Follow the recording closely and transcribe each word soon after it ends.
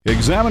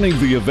Examining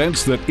the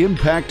events that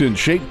impact and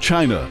shape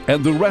China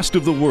and the rest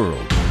of the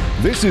world.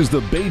 This is the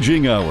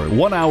Beijing Hour,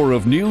 1 hour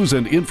of news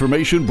and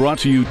information brought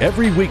to you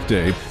every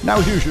weekday. Now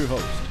here's your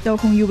host. Dou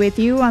Hongyu with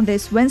you on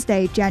this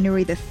Wednesday,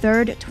 January the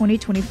 3rd,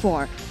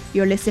 2024.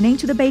 You're listening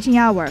to the Beijing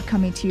Hour,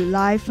 coming to you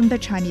live from the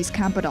Chinese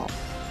capital.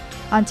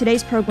 On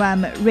today's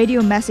program,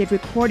 radio message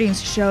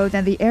recordings show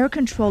that the air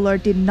controller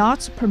did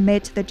not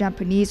permit the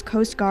Japanese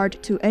Coast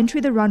Guard to enter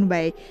the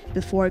runway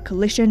before a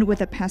collision with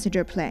a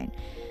passenger plane.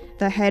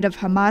 The head of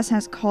Hamas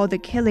has called the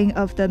killing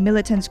of the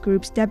militant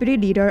group's deputy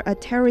leader a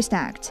terrorist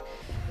act.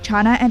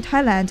 China and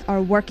Thailand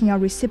are working on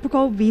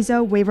reciprocal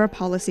visa waiver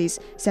policies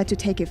set to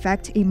take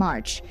effect in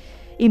March.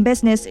 In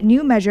business,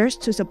 new measures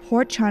to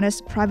support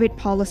China's private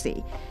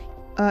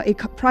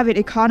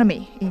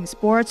economy. In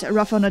sports,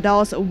 Rafael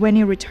Nadal's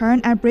winning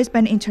return at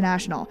Brisbane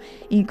International.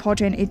 In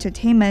culture and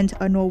entertainment,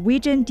 a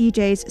Norwegian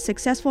DJ's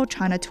successful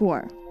China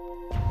tour.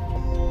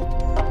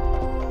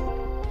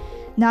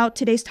 Now,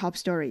 today's top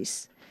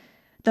stories.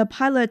 The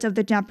pilot of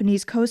the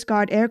Japanese Coast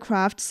Guard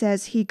aircraft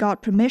says he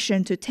got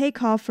permission to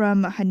take off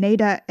from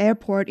Haneda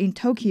Airport in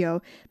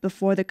Tokyo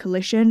before the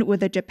collision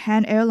with the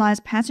Japan Airlines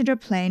passenger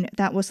plane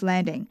that was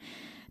landing.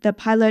 The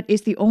pilot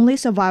is the only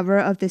survivor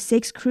of the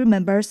 6 crew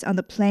members on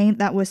the plane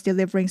that was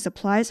delivering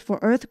supplies for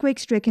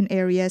earthquake-stricken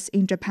areas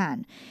in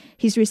Japan.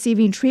 He's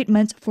receiving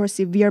treatment for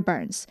severe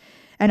burns.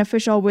 An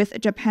official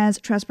with Japan's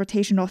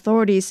transportation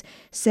authorities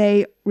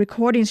say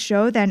recordings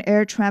show that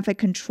air traffic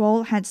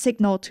control had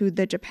signaled to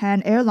the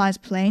Japan Airlines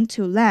plane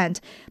to land,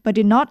 but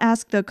did not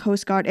ask the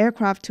Coast Guard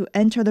aircraft to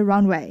enter the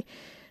runway.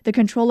 The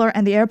controller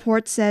and the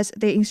airport says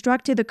they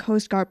instructed the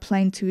Coast Guard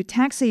plane to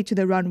taxi to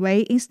the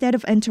runway instead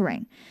of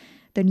entering.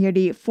 The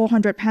nearly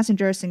 400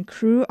 passengers and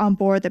crew on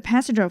board the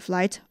passenger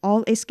flight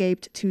all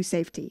escaped to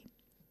safety.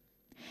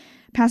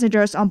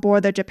 Passengers on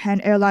board the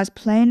Japan Airlines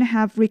plane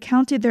have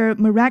recounted their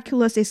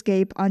miraculous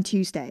escape on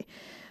Tuesday.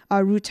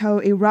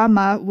 Aruto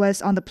Irama was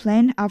on the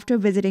plane after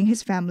visiting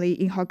his family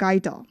in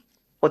Hokkaido.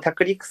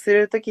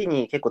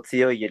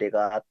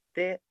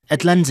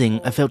 At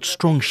landing, I felt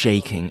strong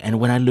shaking, and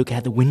when I looked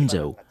at the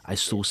window, I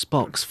saw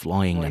sparks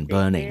flying and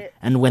burning.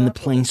 And when the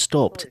plane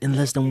stopped, in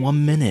less than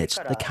 1 minute,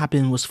 the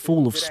cabin was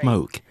full of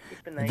smoke.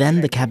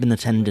 Then the cabin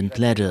attendant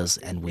led us,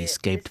 and we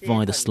escaped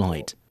via the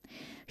slide.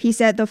 He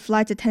said the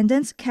flight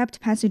attendants kept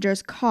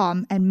passengers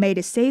calm and made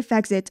a safe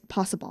exit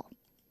possible.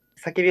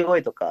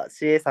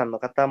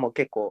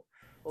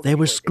 There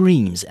were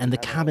screams, and the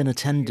cabin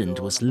attendant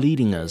was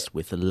leading us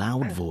with a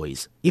loud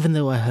voice. Even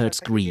though I heard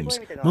screams,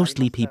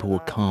 mostly people were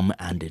calm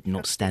and did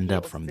not stand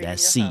up from their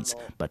seats,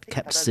 but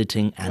kept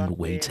sitting and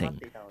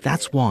waiting.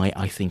 That's why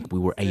I think we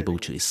were able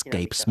to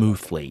escape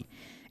smoothly.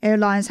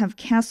 Airlines have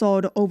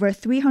cancelled over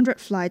 300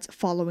 flights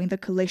following the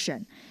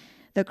collision.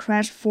 The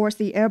crash forced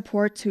the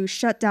airport to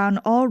shut down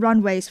all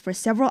runways for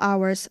several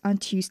hours on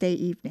Tuesday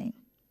evening.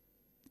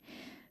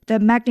 The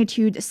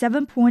magnitude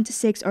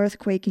 7.6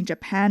 earthquake in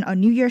Japan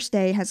on New Year's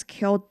Day has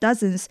killed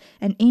dozens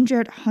and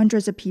injured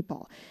hundreds of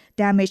people.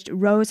 Damaged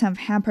roads have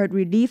hampered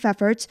relief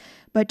efforts,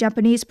 but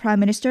Japanese Prime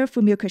Minister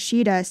Fumio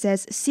Kishida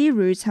says sea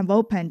routes have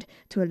opened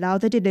to allow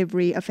the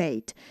delivery of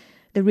aid.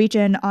 The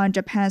region on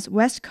Japan's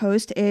west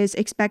coast is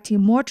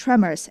expecting more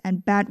tremors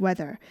and bad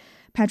weather.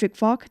 Patrick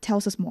Falk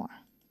tells us more.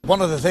 One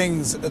of the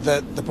things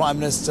that the Prime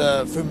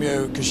Minister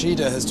Fumio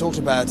Kishida has talked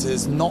about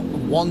is not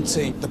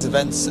wanting the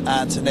events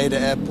at Haneda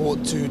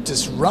Airport to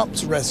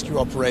disrupt rescue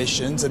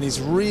operations, and he's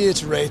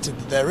reiterated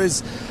that there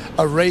is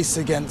a race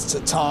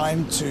against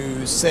time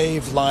to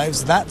save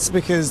lives. That's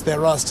because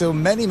there are still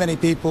many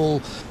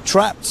people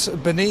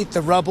trapped beneath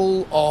the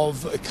rubble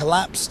of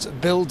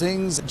collapsed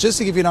buildings. Just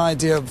to give you an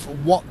idea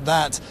of what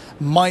that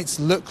might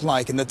look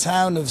like, in the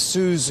town of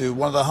Suzu,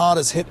 one of the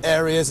hardest hit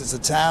areas, it's a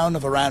town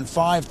of around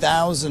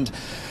 5,000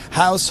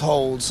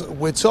 households.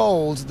 We're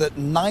told that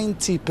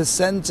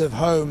 90% of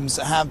homes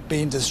have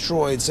been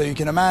destroyed. So you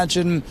can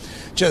imagine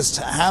just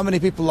how many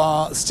people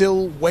are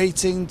still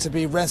waiting to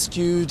be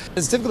rescued.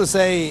 It's difficult to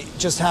say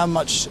just how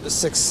much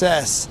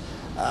success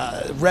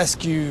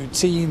rescue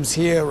teams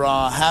here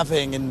are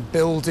having in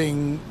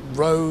building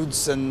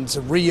roads and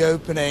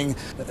reopening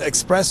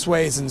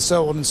expressways and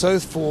so on and so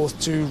forth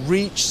to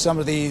reach some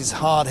of these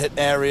hard-hit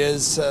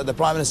areas. The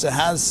Prime Minister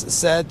has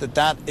said that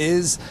that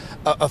is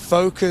a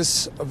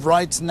focus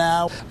right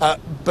now.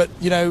 But,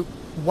 you know,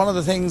 one of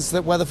the things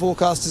that weather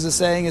forecasters are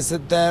saying is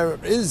that there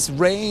is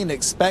rain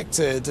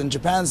expected, and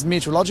Japan's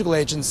meteorological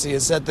agency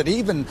has said that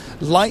even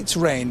light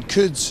rain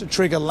could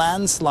trigger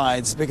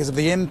landslides because of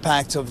the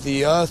impact of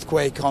the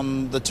earthquake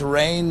on the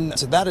terrain.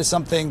 So that is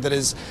something that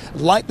is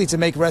likely to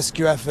make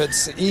rescue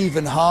efforts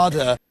even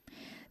harder.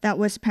 That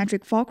was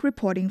Patrick Falk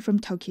reporting from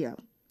Tokyo.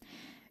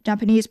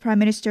 Japanese Prime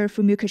Minister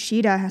Fumio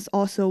Kishida has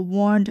also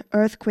warned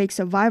earthquake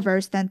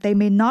survivors that they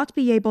may not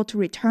be able to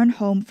return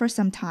home for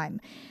some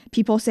time.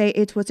 People say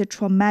it was a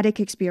traumatic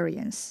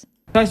experience.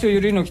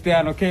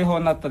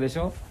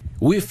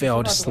 We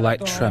felt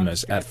slight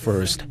tremors at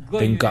first,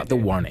 then got the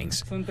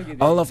warnings.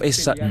 All of a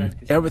sudden,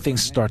 everything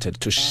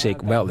started to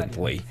shake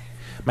violently.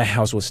 My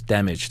house was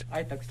damaged.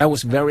 I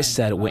was very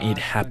sad when it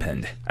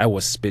happened. I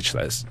was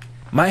speechless.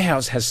 My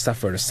house has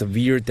suffered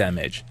severe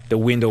damage. The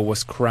window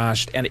was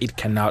crushed and it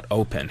cannot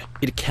open.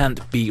 It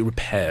can't be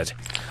repaired.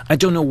 I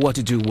don't know what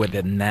to do with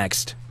it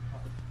next.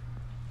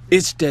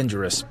 It's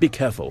dangerous. Be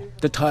careful.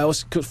 The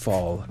tiles could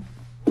fall.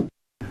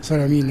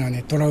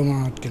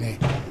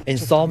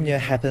 Insomnia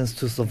happens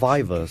to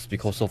survivors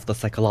because of the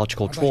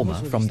psychological trauma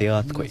from the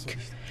earthquake.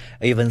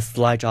 Even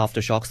slight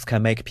aftershocks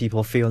can make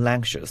people feel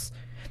anxious.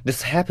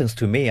 This happens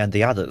to me and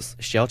the others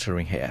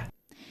sheltering here.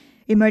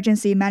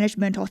 Emergency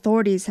management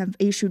authorities have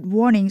issued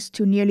warnings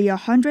to nearly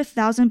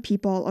 100,000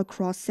 people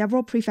across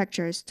several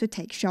prefectures to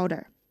take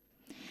shelter.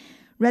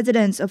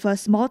 Residents of a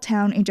small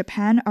town in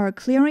Japan are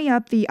clearing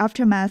up the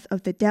aftermath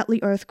of the deadly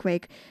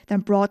earthquake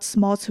that brought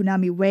small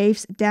tsunami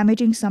waves,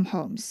 damaging some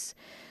homes.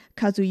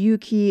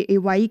 Kazuyuki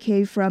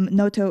Iwaike from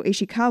Noto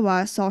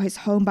Ishikawa saw his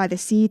home by the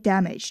sea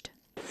damaged.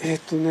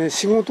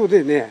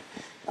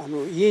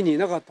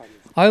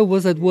 I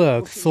was at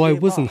work, so I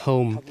wasn't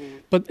home.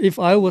 But if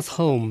I was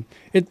home,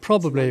 it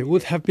probably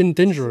would have been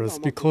dangerous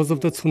because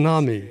of the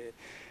tsunami.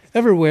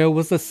 Everywhere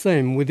was the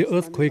same with the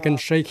earthquake and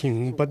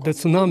shaking, but the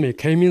tsunami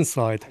came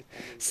inside.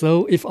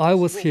 So if I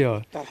was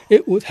here,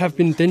 it would have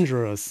been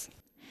dangerous.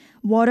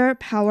 Water,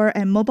 power,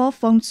 and mobile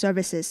phone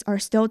services are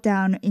still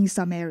down in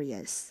some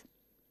areas.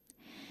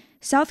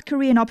 South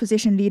Korean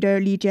opposition leader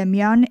Lee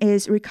Jae-myung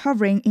is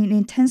recovering in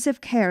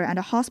intensive care at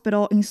a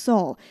hospital in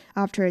Seoul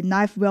after a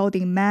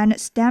knife-wielding man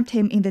stabbed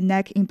him in the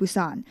neck in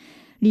Busan.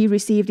 Lee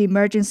received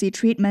emergency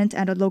treatment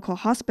at a local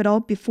hospital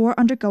before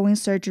undergoing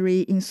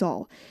surgery in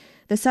Seoul.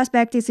 The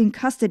suspect is in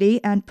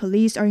custody and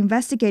police are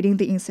investigating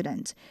the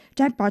incident.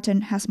 Jack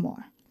Barton has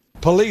more.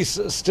 Police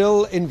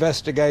still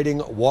investigating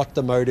what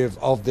the motive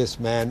of this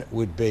man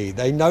would be.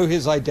 They know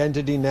his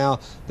identity now.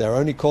 They're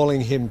only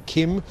calling him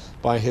Kim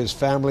by his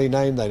family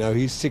name. They know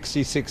he's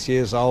 66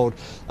 years old.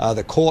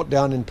 The court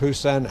down in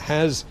Busan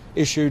has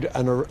issued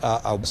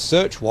a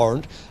search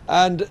warrant,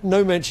 and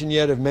no mention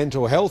yet of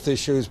mental health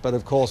issues, but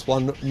of course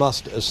one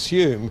must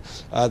assume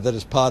that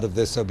as part of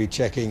this they'll be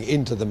checking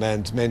into the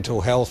man's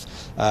mental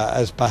health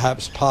as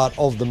perhaps part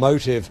of the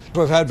motive.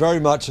 We've had very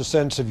much a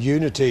sense of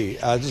unity.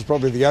 This is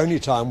probably the only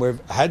time we've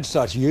had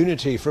such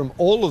unity from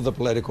all of the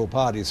political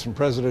parties, from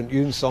President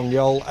Yoon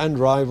Song-yeol and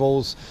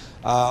rivals,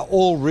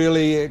 all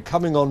really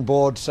coming on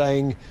board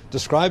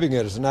describing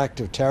it as an act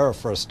of terror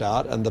for a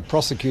start, and the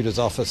prosecutor's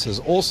office has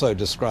also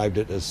described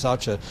it as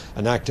such,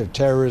 an act of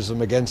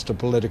terrorism against a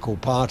political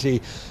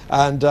party,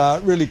 and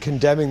really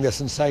condemning this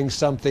and saying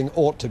something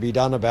ought to be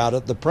done about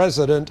it. The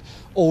president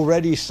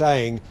already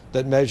saying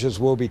that measures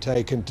will be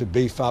taken to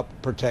beef up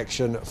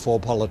protection for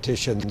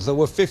politicians. There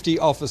were 50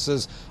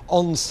 officers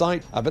on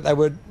site, but they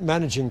were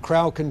managing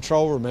crowd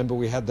control. Remember,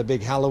 we had the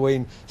big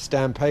Halloween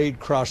stampede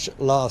crush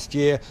last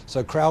year,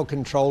 so crowd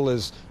control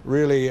is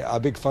really a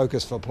big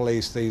focus for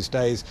police these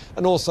days,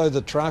 and also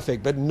the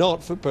traffic, but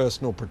not for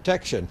personal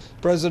protection.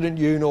 President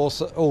Yoon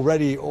also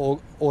already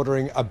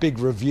ordering a big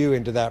review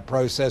into that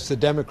process. The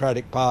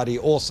Democratic Party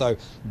also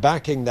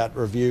backing that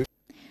review.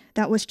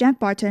 That was Jack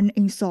Barton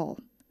in Seoul.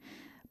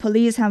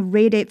 Police have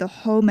raided the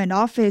home and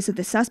office of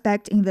the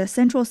suspect in the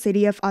central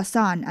city of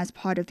Asan as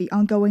part of the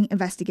ongoing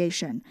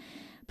investigation.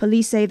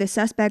 Police say the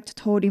suspect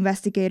told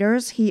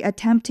investigators he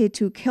attempted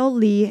to kill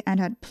Lee and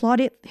had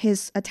plotted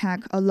his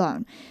attack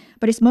alone,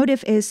 but his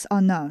motive is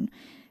unknown.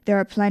 They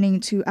are planning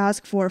to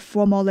ask for a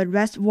formal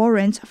arrest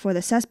warrant for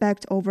the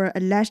suspect over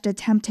alleged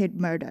attempted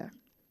murder.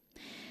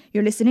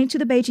 You're listening to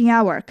the Beijing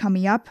Hour.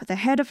 Coming up, the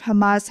head of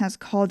Hamas has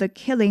called the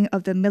killing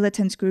of the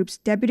militant group's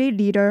deputy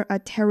leader a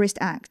terrorist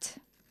act.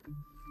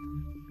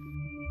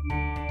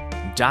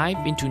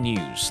 Dive into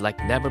news like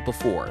never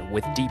before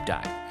with Deep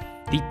Dive,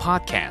 the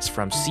podcast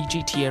from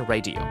CGTN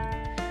Radio.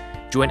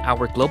 Join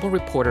our global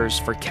reporters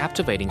for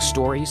captivating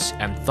stories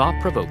and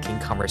thought-provoking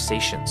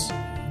conversations.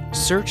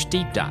 Search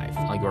Deep Dive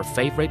on your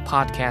favorite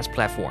podcast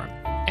platform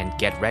and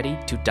get ready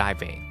to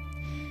dive in.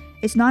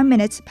 It's 9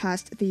 minutes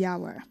past the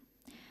hour.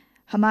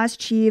 Hamas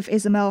chief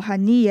Ismail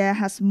Haniyeh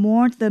has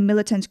mourned the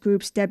militant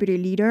group's deputy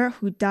leader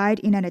who died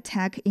in an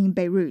attack in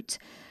Beirut.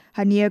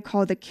 Haniyeh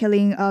called the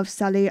killing of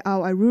Saleh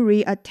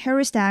al-Aruri a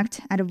terrorist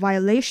act and a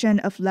violation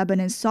of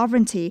Lebanon's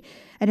sovereignty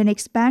and an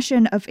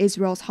expansion of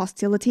Israel's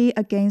hostility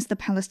against the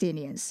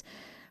Palestinians.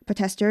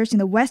 Protesters in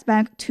the West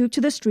Bank took to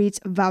the streets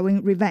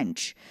vowing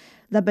revenge.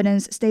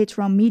 Lebanon's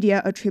state-run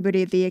media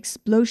attributed the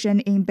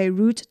explosion in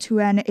Beirut to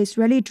an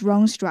Israeli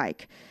drone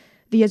strike.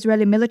 The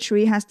Israeli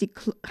military has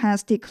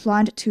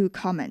declined to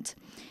comment.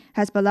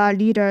 Hezbollah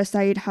leader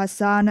Saeed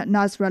Hassan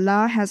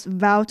Nasrallah has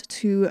vowed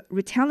to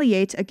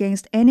retaliate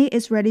against any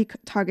Israeli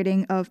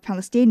targeting of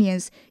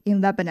Palestinians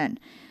in Lebanon.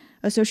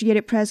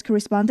 Associated Press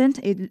correspondent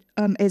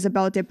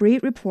Isabel Debris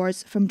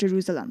reports from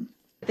Jerusalem.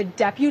 The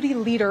deputy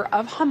leader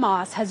of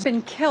Hamas has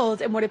been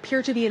killed in what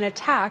appeared to be an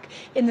attack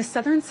in the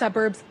southern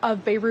suburbs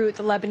of Beirut,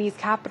 the Lebanese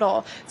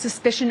capital.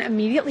 Suspicion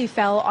immediately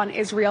fell on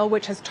Israel,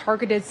 which has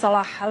targeted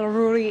Salah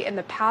al-Aruri in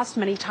the past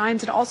many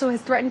times and also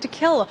has threatened to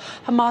kill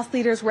Hamas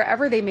leaders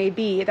wherever they may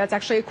be. That's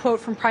actually a quote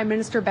from Prime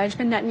Minister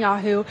Benjamin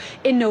Netanyahu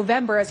in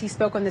November as he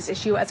spoke on this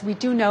issue. As we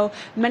do know,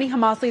 many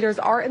Hamas leaders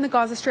are in the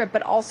Gaza Strip,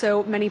 but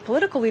also many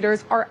political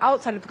leaders are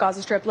outside of the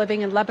Gaza Strip,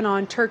 living in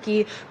Lebanon,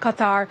 Turkey,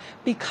 Qatar,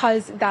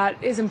 because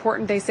that is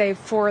important, they say,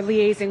 for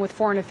liaising with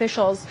foreign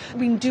officials.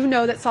 We do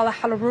know that Salah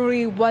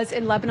al-Aruri was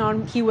in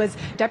Lebanon. He was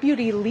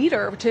deputy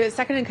leader to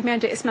second in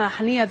command to Ismail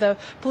Haniyeh, the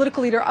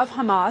political leader of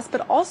Hamas,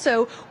 but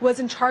also was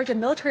in charge of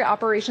military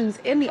operations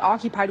in the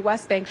occupied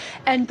West Bank.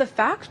 And the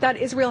fact that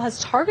Israel has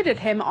targeted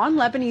him on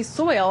Lebanese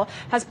soil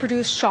has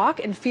produced shock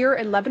and fear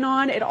in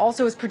Lebanon. It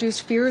also has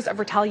produced fears of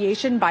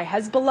retaliation by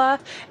Hezbollah,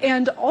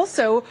 and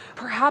also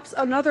perhaps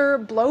another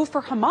blow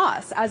for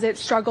Hamas as it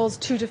struggles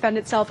to defend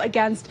itself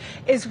against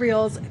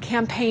Israel's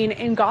campaign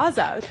in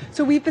Gaza.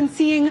 So we've been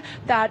seeing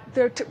that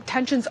the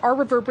tensions are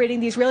reverberating.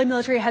 The Israeli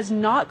military has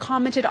not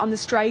commented on the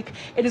strike.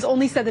 It has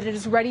only said that it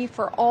is ready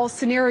for all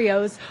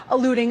scenarios,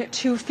 alluding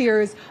to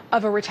fears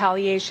of a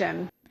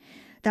retaliation.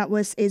 That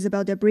was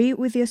Isabel Debris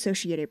with the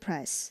Associated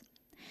Press.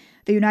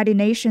 The United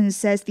Nations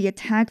says the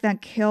attack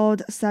that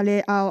killed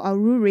Saleh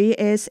al-Aruri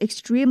is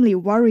extremely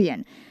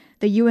worrying.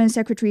 The UN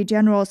Secretary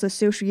General's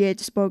associate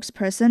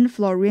spokesperson,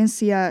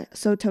 Florencia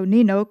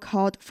Sotonino,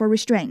 called for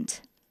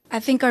restraint. I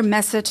think our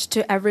message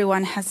to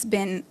everyone has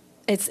been,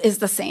 is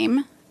the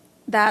same,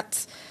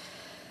 that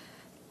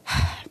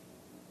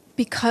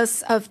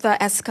because of the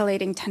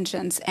escalating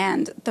tensions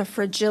and the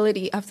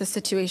fragility of the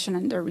situation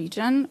in the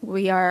region,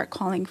 we are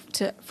calling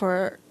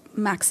for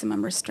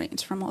maximum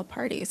restraint from all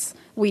parties.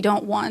 We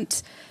don't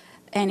want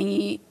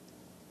any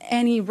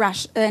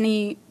rash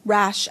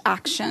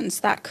actions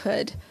that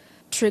could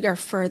trigger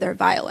further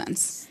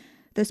violence.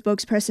 The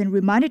spokesperson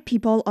reminded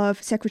people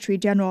of Secretary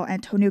General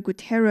Antonio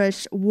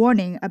Guterres'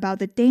 warning about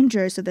the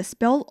dangers of the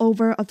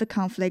spillover of the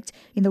conflict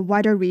in the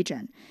wider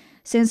region.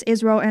 Since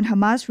Israel and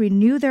Hamas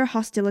renewed their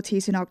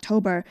hostilities in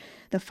October,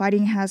 the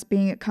fighting has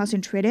been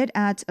concentrated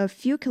at a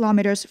few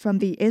kilometers from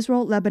the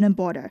Israel-Lebanon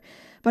border.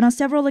 But on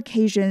several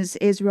occasions,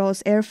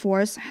 Israel's Air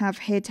Force have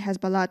hit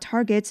Hezbollah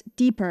targets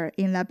deeper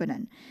in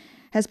Lebanon.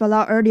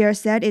 Hezbollah earlier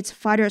said its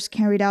fighters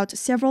carried out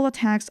several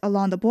attacks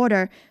along the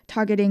border,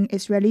 targeting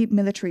Israeli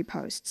military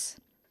posts.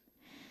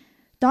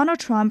 Donald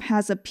Trump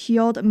has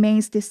appealed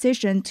Maine's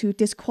decision to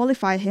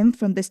disqualify him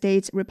from the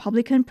state's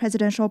Republican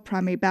presidential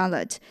primary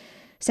ballot.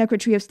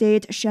 Secretary of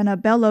State Shanna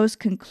Bellows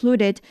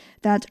concluded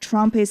that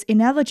Trump is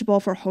ineligible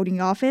for holding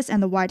office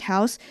in the White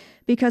House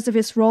because of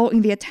his role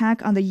in the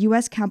attack on the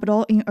U.S.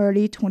 Capitol in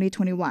early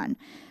 2021.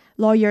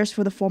 Lawyers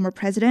for the former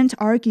president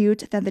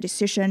argued that the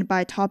decision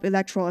by top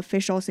electoral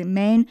officials in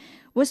Maine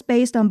was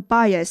based on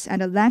bias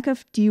and a lack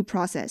of due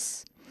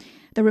process.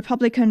 The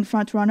Republican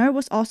frontrunner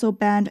was also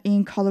banned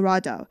in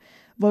Colorado.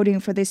 Voting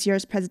for this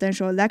year's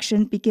presidential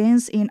election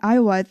begins in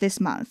Iowa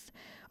this month.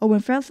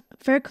 Owen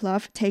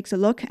Fairclough takes a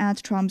look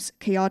at Trump's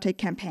chaotic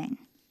campaign.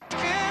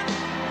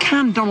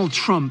 Can Donald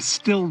Trump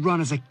still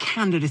run as a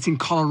candidate in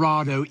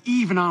Colorado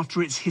even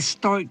after its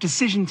historic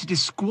decision to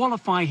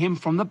disqualify him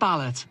from the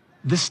ballot?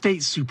 The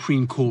state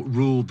Supreme Court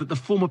ruled that the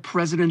former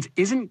president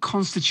isn't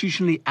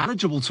constitutionally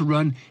eligible to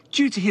run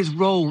due to his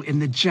role in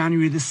the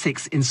January the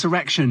 6th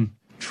insurrection.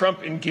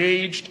 Trump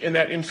engaged in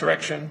that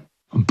insurrection.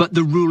 But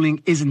the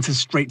ruling isn't as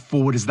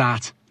straightforward as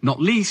that, not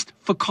least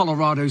for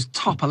Colorado's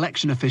top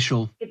election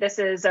official. This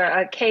is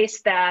a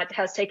case that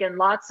has taken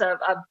lots of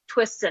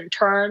twists and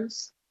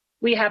turns.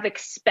 We have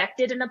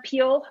expected an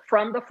appeal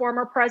from the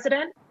former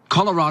president.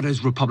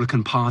 Colorado's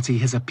Republican Party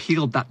has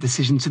appealed that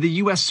decision to the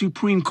U.S.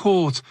 Supreme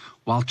Court,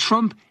 while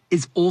Trump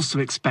is also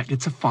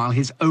expected to file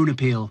his own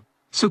appeal.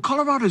 So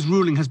Colorado's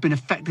ruling has been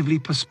effectively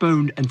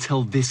postponed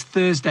until this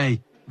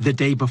Thursday, the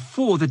day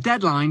before the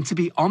deadline to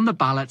be on the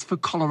ballot for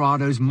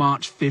Colorado's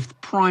March 5th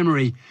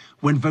primary,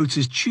 when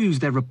voters choose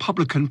their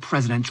Republican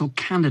presidential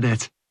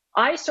candidate.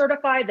 I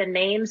certify the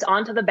names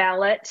onto the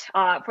ballot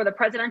for the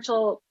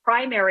presidential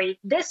primary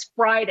this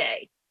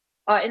Friday.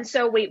 And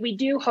so we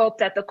do hope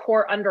that the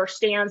court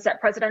understands that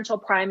presidential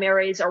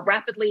primaries are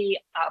rapidly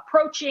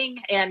approaching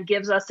and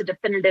gives us a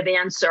definitive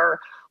answer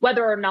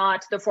whether or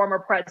not the former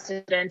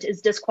president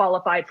is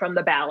disqualified from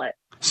the ballot.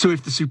 So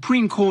if the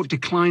Supreme Court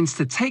declines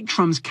to take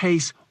Trump's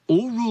case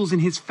or rules in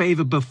his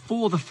favor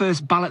before the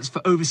first ballots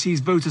for overseas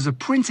voters are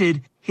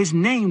printed, his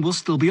name will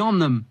still be on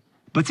them.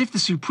 But if the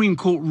Supreme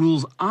Court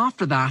rules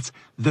after that,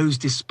 those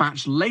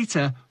dispatched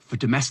later for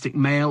domestic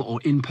mail or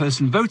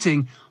in-person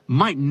voting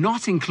might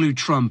not include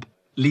Trump,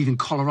 leaving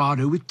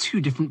Colorado with two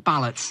different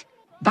ballots.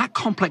 That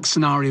complex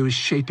scenario is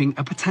shaping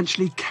a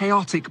potentially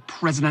chaotic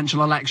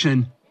presidential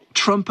election.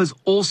 Trump has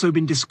also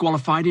been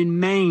disqualified in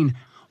Maine,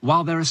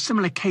 while there are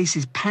similar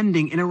cases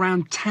pending in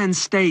around 10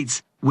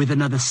 states, with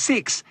another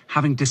 6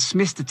 having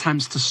dismissed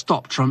attempts to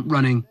stop Trump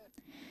running.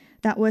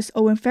 That was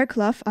Owen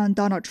Fairclough on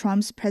Donald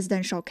Trump's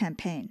presidential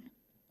campaign.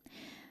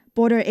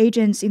 Border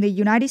agents in the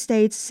United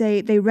States say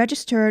they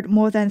registered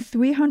more than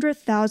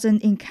 300,000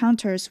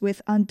 encounters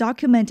with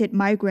undocumented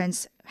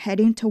migrants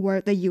heading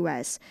toward the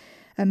U.S.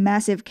 A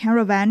massive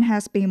caravan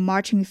has been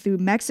marching through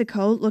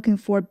Mexico looking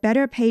for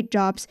better paid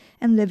jobs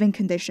and living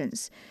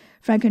conditions.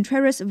 Frank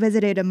Contreras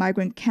visited a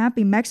migrant camp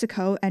in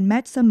Mexico and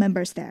met some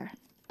members there.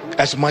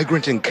 As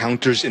migrant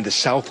encounters in the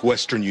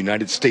southwestern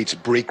United States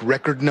break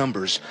record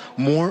numbers,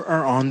 more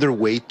are on their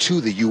way to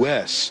the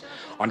U.S.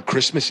 On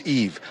Christmas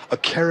Eve, a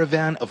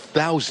caravan of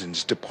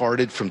thousands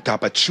departed from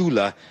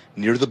Tapachula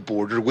near the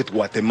border with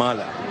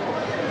Guatemala.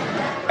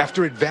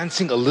 After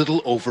advancing a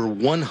little over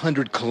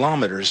 100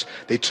 kilometers,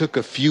 they took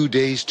a few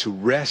days to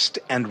rest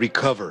and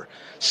recover,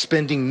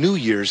 spending New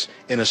Year's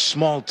in a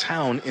small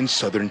town in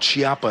southern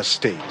Chiapas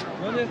state.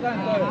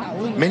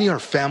 Many are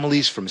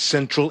families from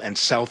Central and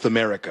South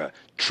America,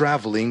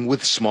 traveling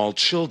with small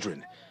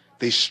children.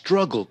 They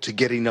struggle to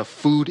get enough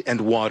food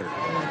and water.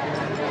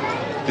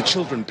 The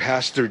children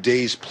pass their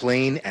days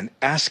playing and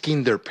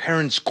asking their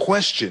parents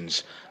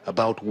questions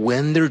about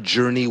when their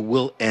journey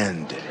will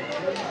end.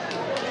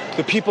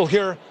 The people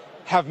here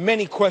have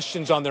many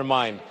questions on their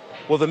mind.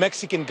 Will the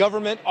Mexican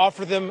government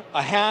offer them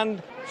a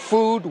hand,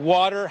 food,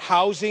 water,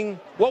 housing?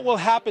 What will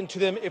happen to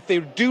them if they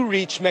do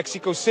reach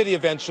Mexico City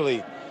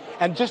eventually?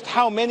 And just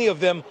how many of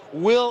them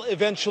will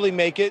eventually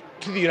make it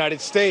to the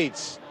United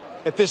States?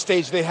 At this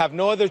stage, they have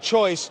no other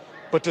choice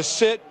but to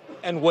sit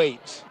and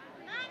wait.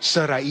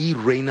 Sarai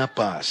Reina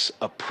Paz,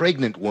 a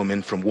pregnant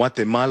woman from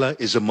Guatemala,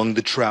 is among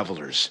the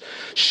travelers.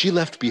 She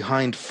left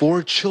behind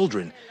 4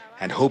 children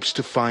and hopes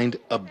to find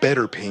a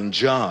better paying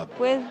job.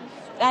 There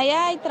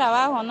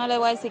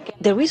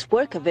is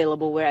work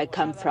available where I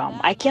come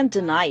from. I can't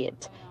deny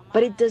it.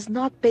 But it does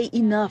not pay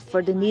enough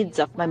for the needs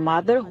of my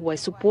mother, who I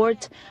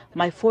support,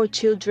 my 4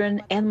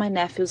 children, and my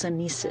nephews and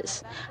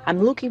nieces.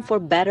 I'm looking for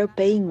better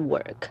paying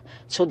work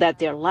so that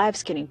their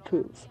lives can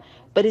improve.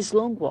 But this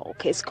long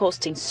walk is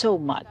costing so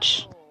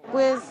much.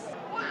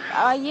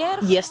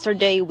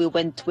 Yesterday, we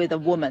went with a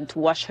woman to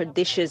wash her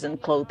dishes and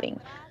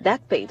clothing.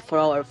 That paid for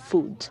our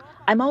food.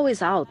 I'm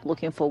always out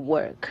looking for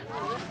work.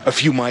 A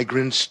few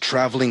migrants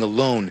traveling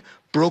alone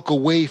broke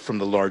away from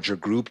the larger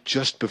group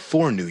just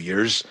before New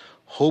Year's,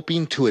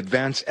 hoping to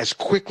advance as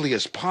quickly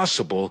as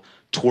possible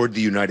toward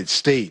the United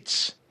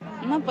States.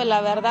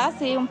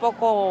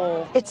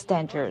 It's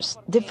dangerous.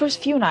 The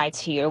first few nights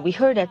here, we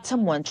heard that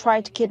someone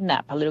tried to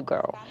kidnap a little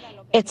girl.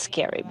 It's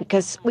scary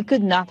because we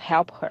could not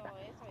help her.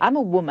 I'm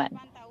a woman,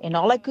 and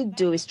all I could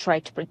do is try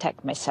to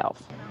protect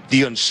myself.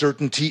 The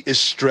uncertainty is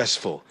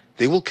stressful.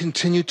 They will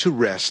continue to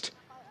rest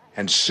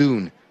and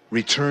soon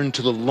return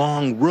to the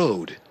long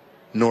road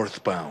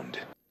northbound.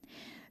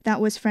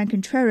 That was Frank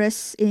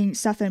Contreras in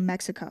southern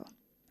Mexico.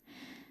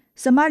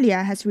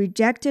 Somalia has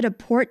rejected a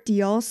port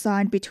deal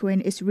signed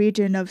between its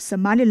region of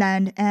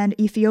Somaliland and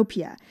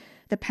Ethiopia.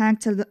 The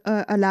pact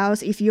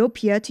allows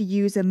Ethiopia to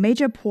use a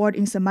major port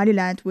in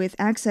Somaliland with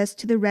access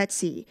to the Red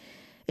Sea.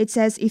 It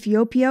says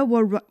Ethiopia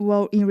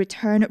will in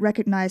return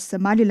recognize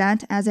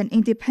Somaliland as an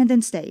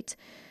independent state.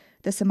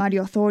 The Somali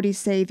authorities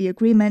say the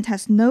agreement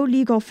has no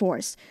legal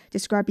force,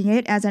 describing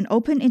it as an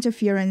open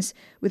interference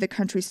with the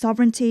country's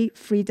sovereignty,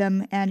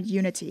 freedom, and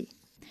unity.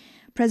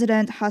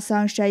 President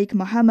Hassan Sheikh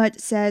Mohamud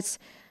says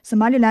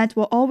Somaliland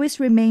will always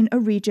remain a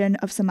region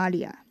of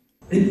Somalia.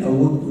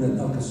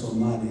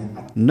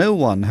 No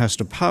one has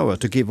the power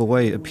to give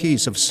away a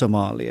piece of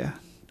Somalia.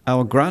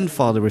 Our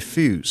grandfather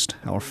refused,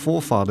 our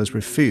forefathers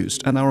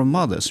refused, and our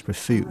mothers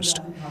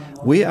refused.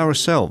 We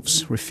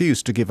ourselves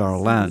refused to give our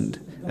land,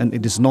 and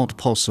it is not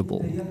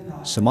possible.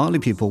 Somali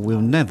people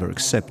will never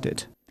accept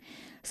it.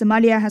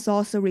 Somalia has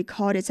also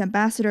recalled its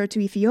ambassador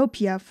to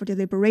Ethiopia for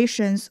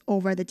deliberations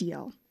over the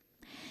deal.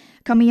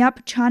 Coming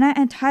up, China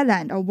and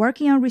Thailand are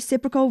working on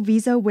reciprocal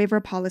visa waiver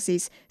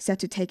policies set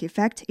to take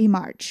effect in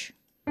March.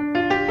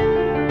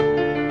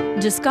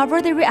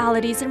 Discover the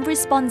realities and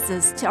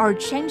responses to our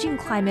changing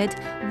climate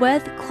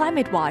with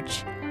Climate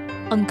Watch.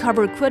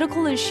 Uncover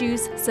critical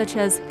issues such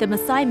as the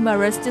Masai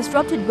Mara's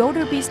disrupted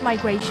wildebeest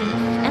migration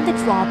and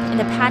the drop in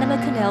the Panama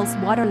Canal's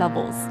water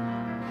levels.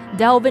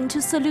 Delve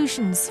into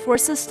solutions for a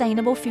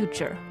sustainable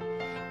future.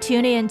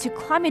 Tune in to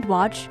Climate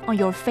Watch on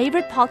your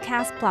favorite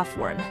podcast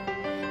platform.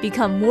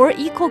 Become more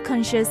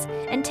eco-conscious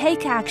and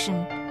take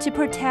action to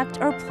protect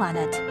our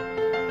planet.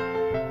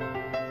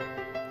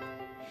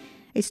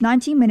 It's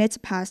 19 minutes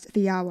past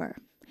the hour.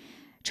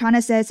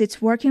 China says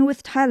it's working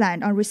with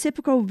Thailand on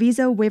reciprocal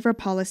visa waiver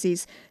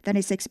policies that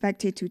is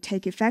expected to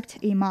take effect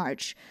in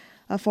March.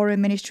 A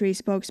foreign ministry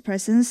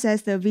spokesperson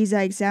says the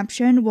visa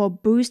exemption will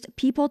boost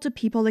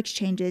people-to-people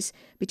exchanges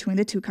between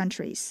the two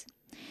countries.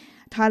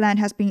 Thailand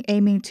has been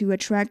aiming to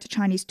attract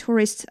Chinese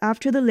tourists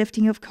after the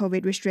lifting of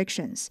COVID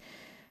restrictions.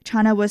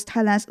 China was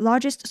Thailand's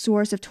largest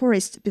source of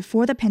tourists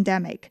before the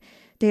pandemic.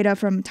 Data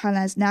from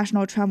Thailand's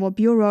National Travel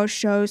Bureau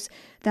shows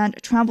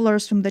that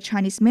travelers from the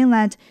Chinese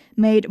mainland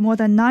made more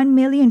than 9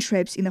 million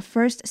trips in the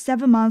first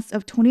 7 months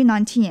of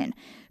 2019,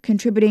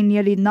 contributing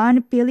nearly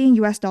 $9 billion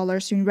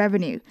in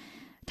revenue.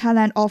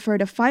 Thailand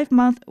offered a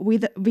 5-month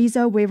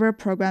visa waiver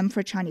program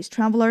for Chinese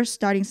travelers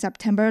starting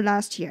September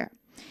last year.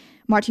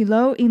 Martin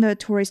Low in the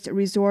tourist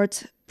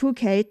resort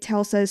Phuket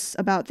tells us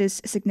about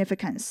this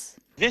significance.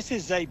 This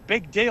is a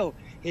big deal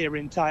here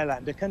in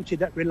Thailand, a country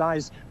that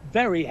relies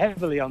very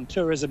heavily on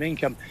tourism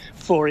income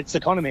for its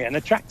economy, and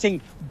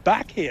attracting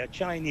back here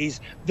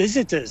Chinese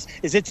visitors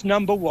is its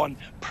number one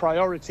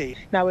priority.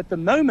 Now, at the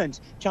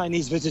moment,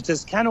 Chinese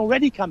visitors can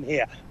already come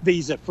here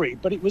visa-free,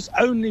 but it was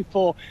only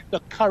for the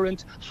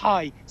current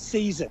high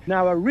season.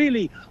 Now, a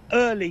really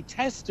early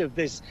test of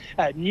this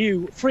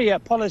new freer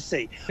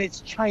policy, it's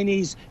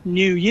Chinese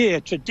New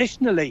Year.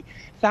 Traditionally,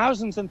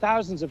 thousands and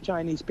thousands of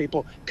Chinese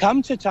people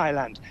come to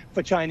Thailand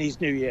for Chinese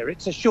New Year.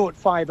 It's a short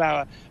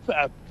 5-hour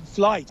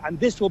flight, and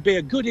this will be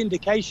a good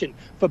indication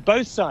for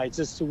both sides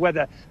as to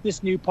whether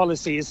this new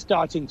policy is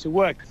starting to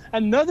work.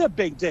 Another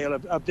big deal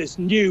of this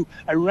new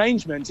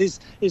arrangement is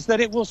that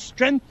it will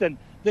strengthen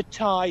the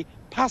Thai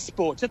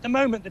passport. At the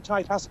moment, the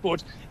Thai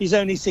passport is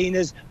only seen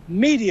as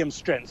medium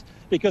strength,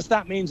 because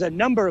that means a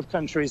number of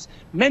countries,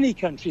 many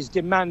countries,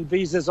 demand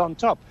visas on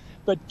top.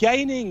 But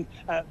gaining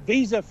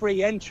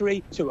visa-free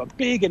entry to a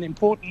big and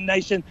important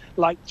nation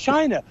like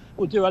China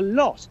will do a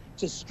lot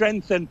to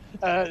strengthen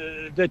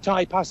the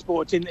Thai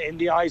passport in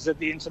the eyes of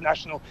the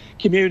international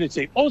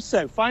community.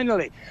 Also,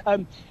 finally,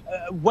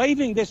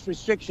 waiving this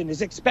restriction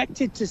is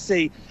expected to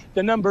see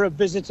the number of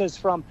visitors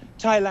from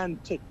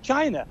Thailand to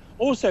China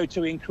also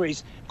to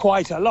increase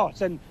quite a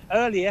lot. And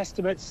early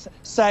estimates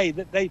say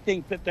that they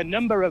think that the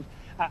number of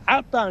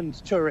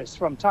outbound tourists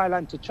from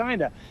Thailand to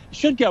China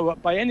should go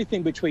up by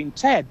anything between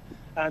 10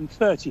 and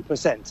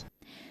 30%.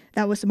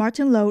 That was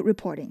Martin Low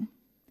reporting.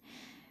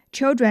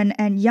 Children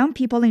and young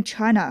people in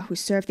China who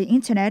surf the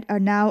internet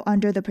are now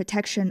under the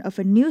protection of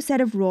a new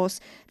set of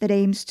rules that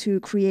aims to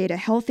create a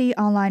healthy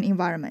online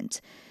environment.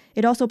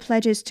 It also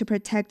pledges to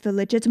protect the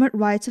legitimate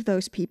rights of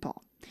those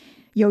people.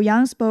 You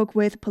Yang spoke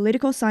with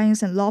political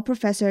science and law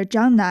professor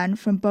Zhang Nan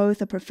from both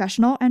a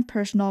professional and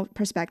personal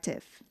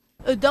perspective.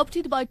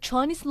 Adopted by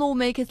Chinese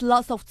lawmakers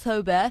last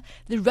October,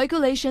 the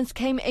regulations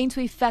came into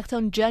effect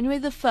on January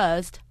the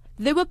 1st.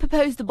 They were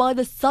proposed by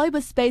the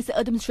Cyberspace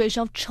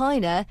Administration of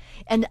China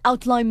and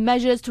outline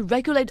measures to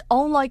regulate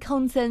online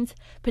content,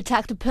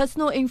 protect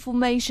personal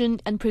information,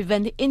 and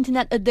prevent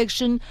internet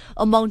addiction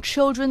among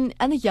children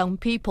and young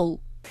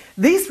people.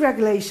 This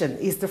regulation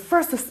is the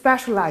first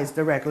specialized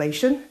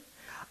regulation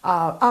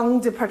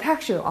on the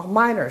protection of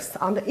minors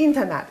on the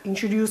internet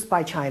introduced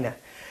by China.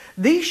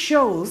 This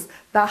shows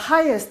the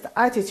highest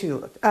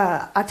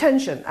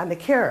attention and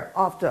care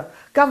of the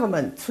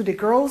government to the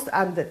growth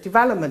and the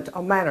development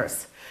of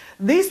minors.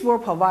 This will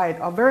provide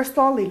a very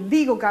solid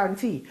legal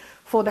guarantee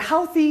for the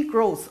healthy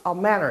growth of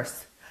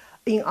minors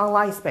in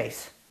online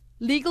space.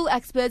 Legal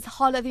experts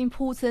highlight the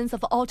importance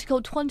of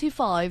Article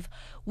 25,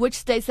 which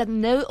states that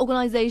no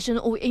organization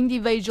or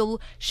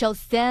individual shall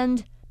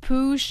send,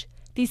 push,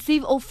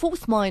 deceive or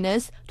force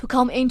minors to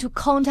come into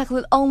contact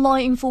with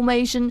online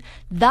information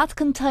that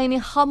contain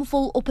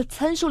harmful or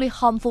potentially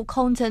harmful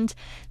content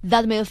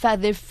that may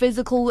affect their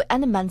physical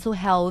and mental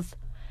health.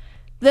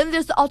 Then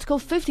there's Article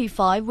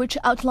 55, which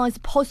outlines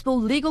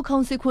possible legal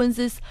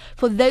consequences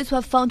for those who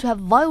are found to have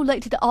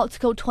violated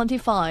Article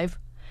 25.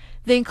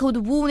 They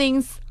include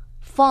warnings,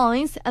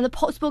 fines, and the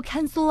possible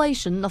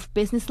cancellation of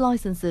business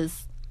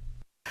licenses.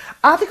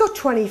 Article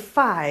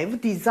 25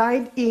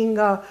 designed in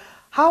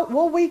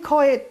what we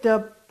call it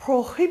the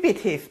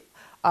prohibitive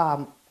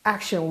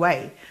action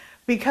way,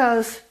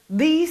 because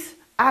these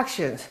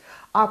actions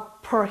are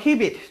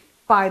prohibited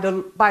by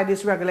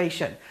this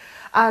regulation,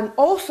 and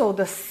also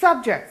the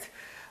subjects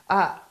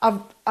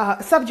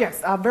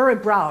are very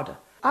broad.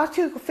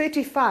 Article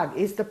 55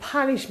 is the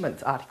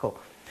punishment article.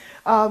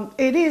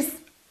 It is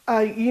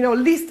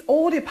lists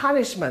all the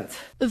punishments.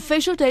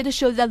 Official data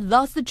show that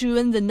last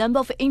June, the number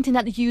of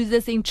internet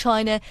users in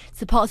China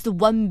surpassed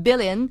 1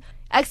 billion.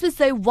 Experts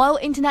say while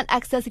internet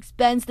access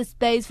expands the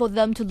space for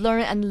them to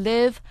learn and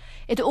live,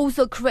 it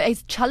also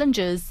creates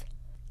challenges,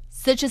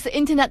 such as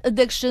internet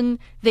addiction,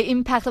 the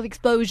impact of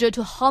exposure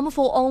to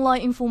harmful online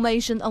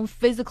information on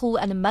physical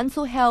and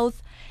mental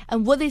health,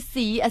 and what they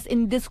see as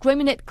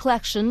indiscriminate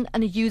collection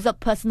and use of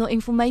personal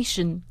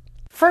information.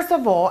 First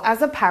of all,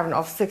 as a parent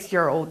of a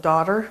 6-year-old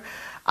daughter,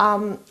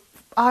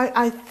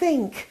 I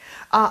think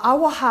I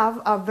will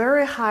have a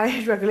very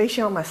high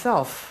regulation on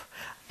myself.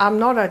 I'm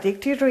not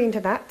addicted to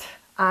internet,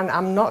 and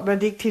I'm not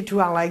addicted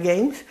to online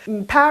games.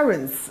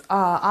 Parents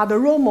are the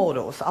role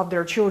models of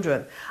their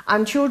children,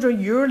 and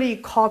children usually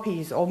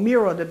copy or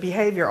mirror the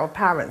behavior of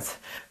parents.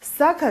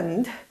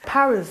 Second,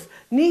 parents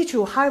need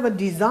to have a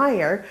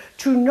desire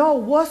to know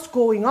what's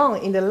going on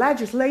in the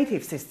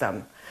legislative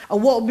system.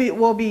 What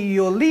will be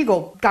your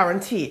legal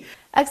guarantee?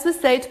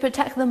 Experts say to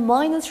protect the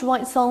minors'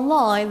 rights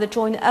online, the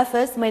joint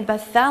efforts made by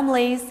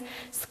families,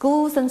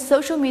 schools and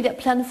social media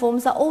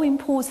platforms are all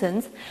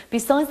important,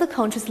 besides the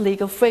country's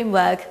legal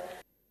framework.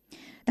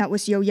 That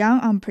was You Yang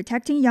on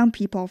protecting young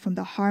people from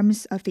the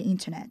harms of the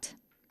internet.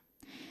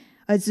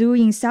 A zoo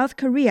in South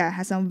Korea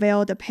has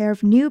unveiled a pair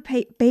of new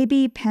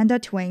baby panda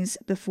twins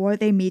before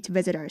they meet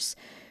visitors.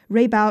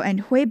 Ray Bao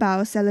and Hui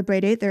Bao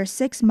celebrated their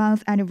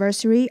 6-month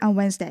anniversary on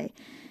Wednesday.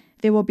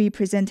 They will be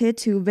presented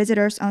to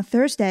visitors on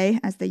Thursday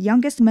as the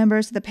youngest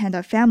members of the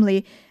panda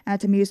family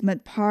at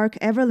amusement park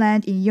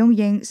Everland in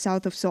Yongying,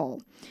 south of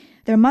Seoul.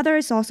 Their mother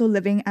is also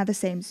living at the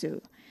same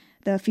zoo.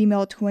 The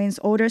female twins'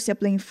 older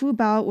sibling Fu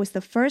Bao was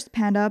the first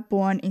panda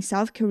born in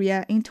South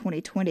Korea in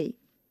 2020.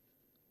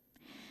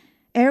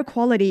 Air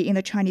quality in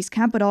the Chinese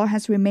capital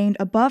has remained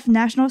above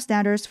national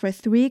standards for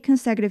 3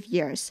 consecutive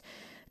years.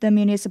 The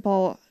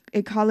Municipal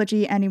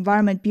Ecology and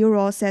Environment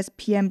Bureau says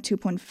PM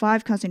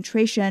 2.5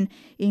 concentration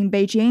in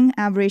Beijing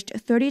averaged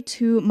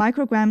 32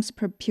 micrograms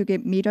per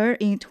cubic meter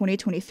in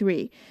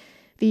 2023.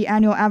 The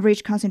annual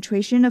average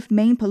concentration of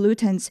main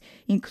pollutants,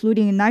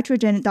 including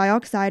nitrogen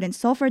dioxide and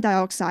sulfur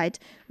dioxide,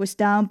 was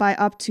down by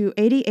up to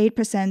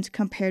 88%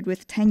 compared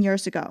with 10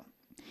 years ago.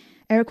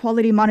 Air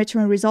quality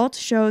monitoring results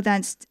show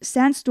that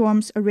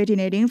sandstorms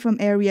originating from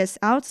areas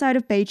outside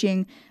of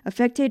Beijing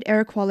affected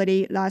air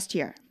quality last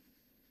year.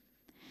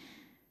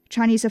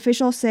 Chinese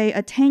officials say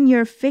a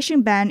 10-year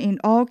fishing ban in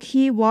all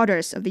key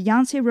waters of the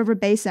Yangtze River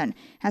Basin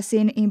has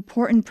seen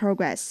important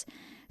progress.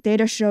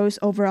 Data shows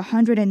over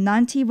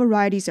 190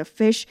 varieties of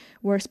fish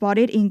were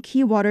spotted in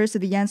key waters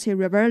of the Yangtze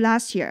River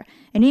last year,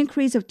 an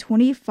increase of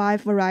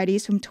 25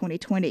 varieties from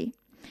 2020.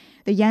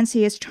 The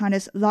Yangtze is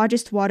China's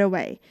largest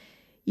waterway.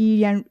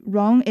 Yi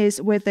Yanrong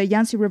is with the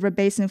Yangtze River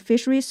Basin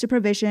Fisheries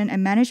Supervision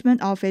and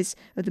Management Office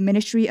of the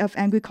Ministry of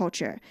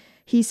Agriculture.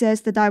 He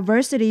says the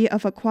diversity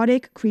of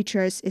aquatic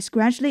creatures is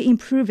gradually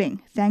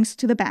improving thanks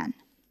to the ban.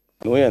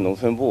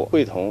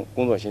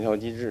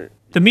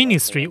 The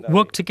ministry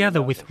worked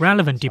together with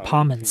relevant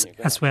departments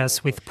as well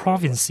as with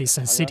provinces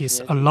and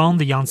cities along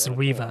the Yangtze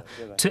River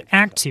to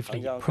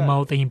actively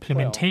promote the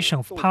implementation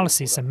of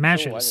policies and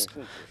measures.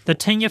 The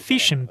 10-year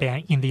fishing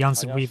ban in the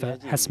Yangtze River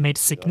has made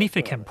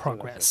significant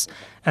progress,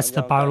 as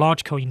the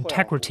biological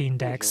integrity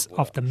index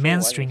of the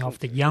mainstream of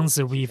the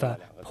Yangtze River,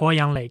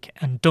 Poyang Lake,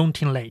 and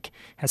Dongting Lake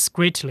has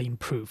greatly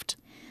improved.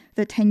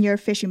 The 10-year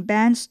fishing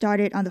ban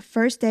started on the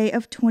first day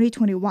of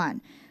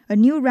 2021. A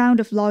new round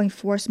of law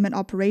enforcement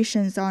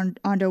operations are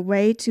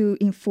underway to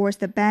enforce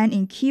the ban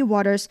in key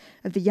waters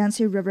of the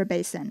Yangtze River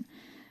Basin.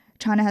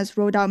 China has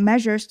rolled out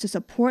measures to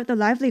support the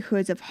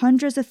livelihoods of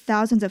hundreds of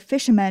thousands of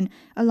fishermen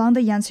along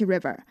the Yangtze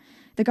River.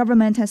 The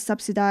government has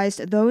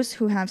subsidized those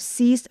who have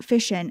ceased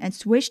fishing and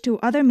switched to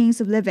other means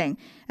of living,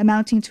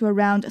 amounting to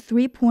around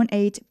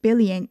 $3.8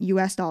 billion.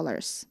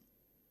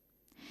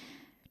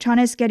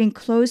 China is getting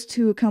close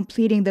to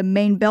completing the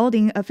main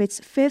building of its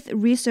 5th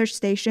research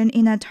station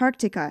in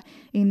Antarctica,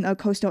 in a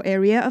coastal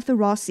area of the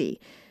Ross Sea.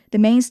 The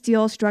main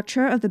steel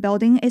structure of the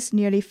building is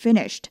nearly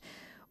finished.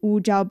 Wu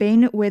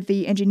Zhaobin, with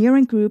the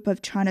engineering group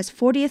of China's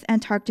 40th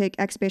Antarctic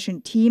Expedition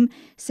Team,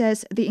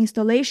 says the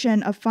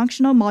installation of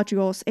functional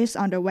modules is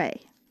underway.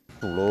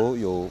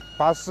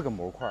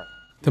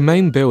 The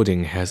main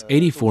building has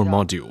 84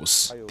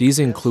 modules. These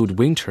include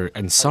winter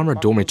and summer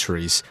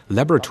dormitories,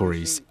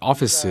 laboratories,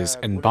 offices,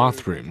 and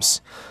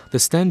bathrooms. The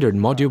standard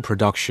module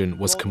production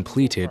was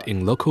completed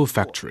in local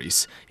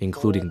factories,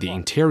 including the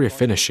interior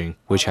finishing,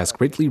 which has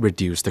greatly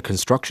reduced the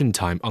construction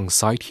time on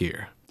site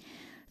here.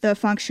 The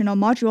functional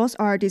modules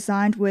are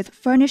designed with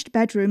furnished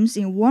bedrooms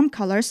in warm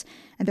colors,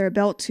 and they're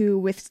built to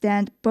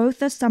withstand both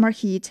the summer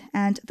heat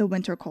and the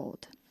winter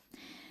cold.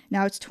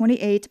 Now it's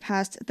 28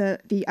 past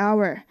the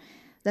hour.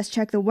 Let's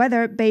check the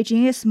weather.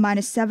 Beijing is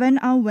 -7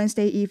 on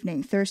Wednesday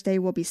evening. Thursday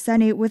will be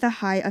sunny with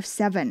a high of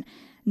 7.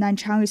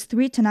 Nanchang is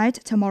 3 tonight,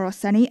 tomorrow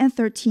sunny and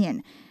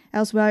 13.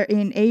 Elsewhere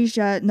in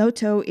Asia,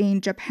 Noto in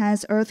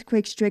Japan's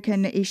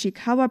earthquake-stricken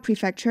Ishikawa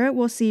prefecture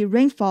will see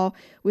rainfall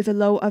with a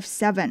low of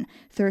 7.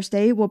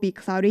 Thursday will be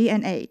cloudy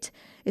and 8.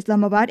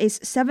 Islamabad is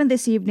 7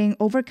 this evening,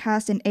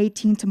 overcast and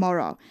 18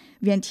 tomorrow.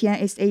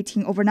 Vientiane is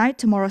 18 overnight,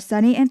 tomorrow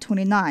sunny and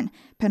 29.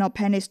 Phnom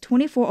Penh is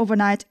 24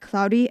 overnight,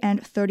 cloudy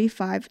and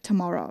 35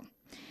 tomorrow.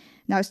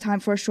 Now it's time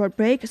for a short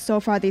break. So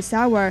far this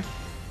hour,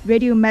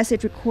 radio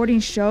message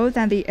recordings show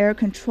that the air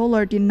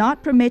controller did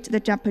not permit the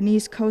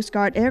Japanese Coast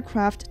Guard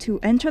aircraft to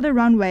enter the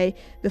runway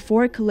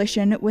before a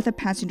collision with a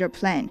passenger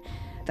plane.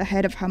 The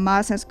head of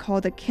Hamas has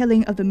called the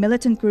killing of the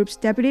militant group's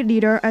deputy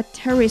leader a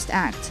terrorist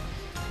act.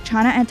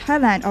 China and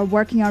Thailand are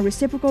working on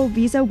reciprocal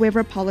visa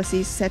waiver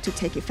policies set to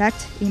take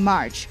effect in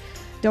March.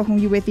 Do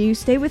Hongyu with you.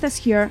 Stay with us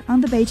here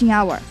on the Beijing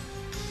Hour.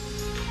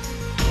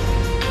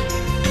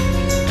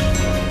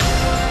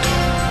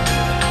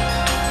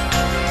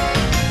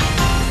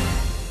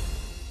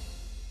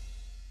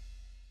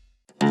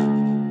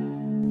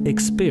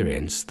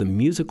 Experience the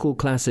musical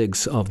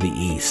classics of the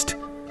East.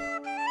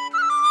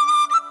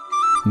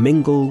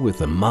 Mingle with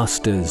the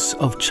masters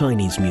of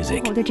Chinese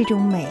music.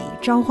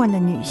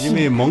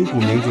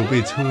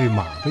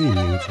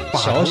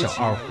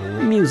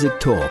 Music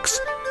talks.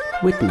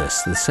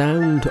 Witness the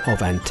sound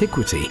of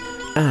antiquity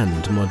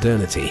and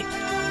modernity.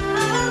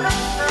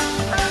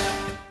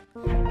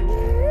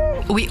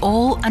 We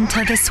all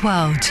enter this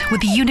world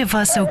with a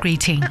universal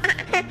greeting.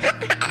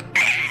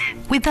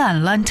 We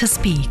then learn to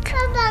speak.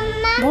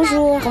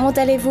 Bonjour, comment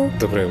allez-vous?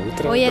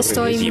 Hoy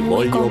estoy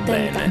muy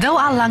contenta. Though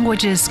our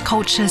languages,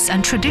 cultures,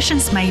 and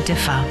traditions may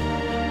differ,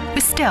 we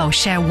still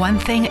share one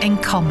thing in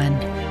common.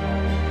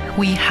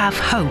 we have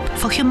hope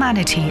for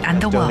humanity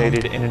and the world.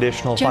 Donated an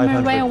additional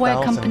German railway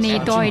company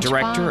Deutsche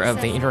Director Bahn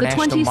of the says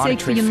International the 26th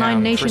Monetary United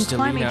Fund, Nations Kristalina.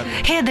 Climate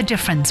Hear the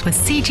difference with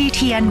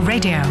CGTN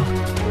Radio.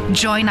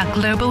 Join our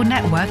global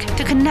network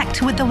to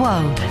connect with the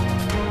world.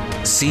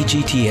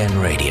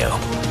 CGTN Radio.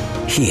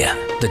 Hear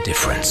the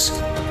difference.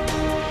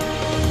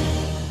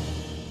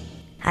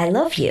 I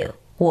love you.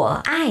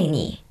 我爱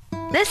你.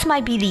 This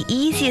might be the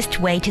easiest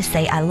way to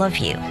say I love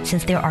you,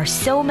 since there are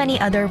so many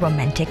other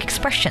romantic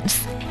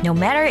expressions. No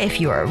matter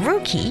if you're a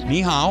rookie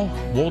你好，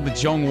我的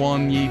中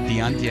文一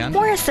点点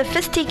or a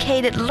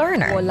sophisticated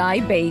learner, 我来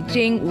北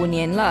京5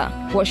年了，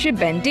我是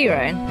本地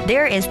人。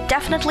 there is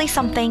definitely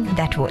something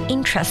that will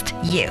interest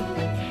you.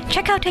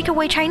 Check out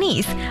Takeaway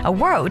Chinese, a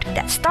word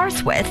that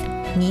starts with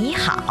你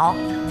好.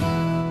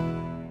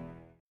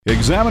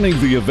 Examining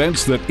the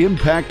events that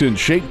impact and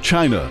shape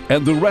China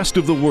and the rest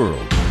of the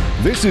world.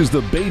 This is the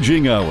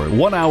Beijing Hour,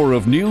 1 hour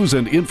of news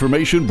and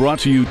information brought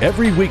to you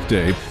every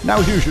weekday. Now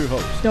here's your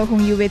host. Dou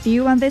Hongyu with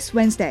you on this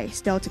Wednesday.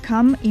 Still to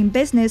come, in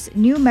business,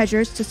 new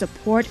measures to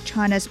support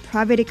China's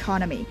private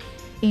economy.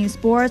 In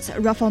sports,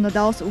 Rafael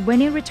Nadal's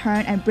winning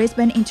return at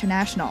Brisbane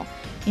International.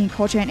 In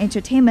culture and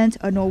entertainment,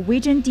 a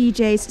Norwegian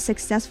DJ's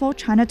successful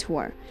China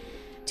tour.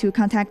 To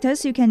contact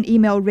us, you can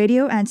email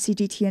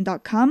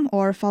radio@cgtn.com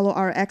or follow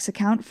our X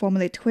account,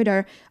 formerly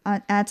Twitter,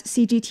 at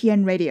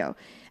CGTN Radio.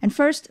 And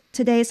first,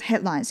 today's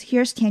headlines.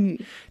 Here's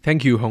Tianyu.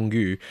 Thank you,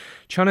 Hongyu.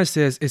 China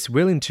says it's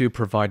willing to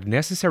provide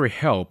necessary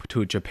help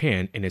to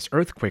Japan in its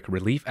earthquake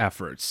relief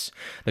efforts.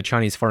 The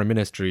Chinese Foreign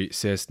Ministry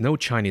says no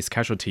Chinese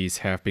casualties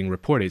have been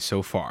reported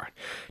so far.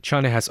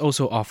 China has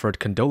also offered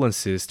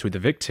condolences to the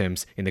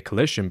victims in the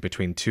collision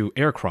between two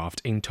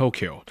aircraft in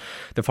Tokyo.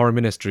 The Foreign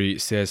Ministry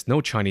says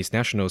no Chinese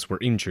nationals were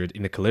injured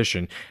in the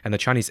collision, and the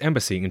Chinese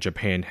embassy in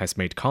Japan has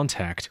made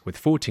contact with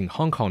 14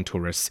 Hong Kong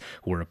tourists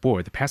who were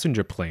aboard the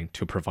passenger plane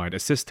to provide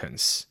assistance.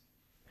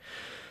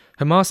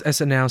 Hamas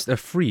has announced a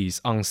freeze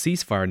on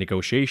ceasefire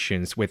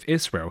negotiations with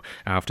Israel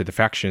after the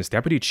faction's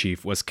deputy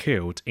chief was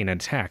killed in an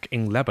attack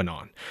in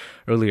Lebanon.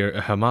 Earlier,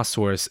 a Hamas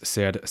source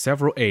said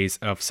several aides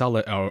of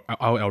Saleh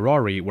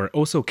al-Arari were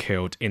also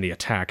killed in the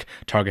attack,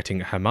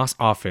 targeting a Hamas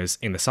office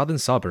in the southern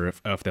suburb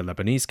of the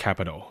Lebanese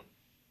capital.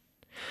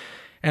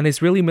 An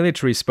Israeli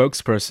military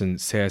spokesperson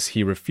says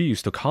he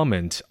refused to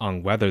comment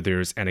on whether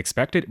there's an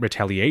expected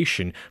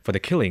retaliation for the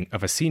killing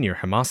of a senior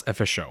Hamas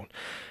official.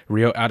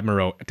 Rear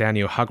Admiral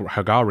Daniel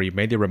Hagari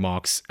made the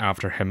remarks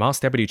after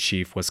Hamas deputy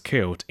chief was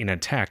killed in an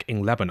attack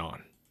in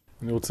Lebanon.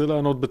 I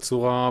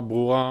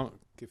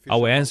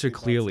will answer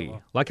clearly.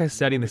 Like I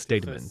said in the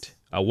statement,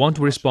 I want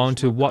to respond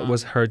to what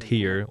was heard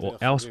here or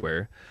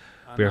elsewhere.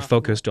 We are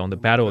focused on the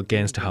battle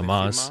against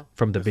Hamas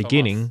from the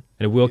beginning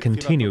and will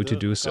continue to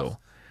do so.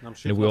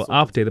 And we will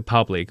update the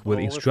public with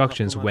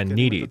instructions when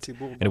needed,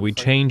 and we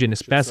change and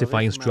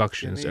specify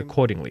instructions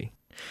accordingly.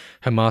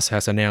 Hamas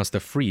has announced a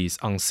freeze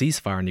on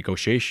ceasefire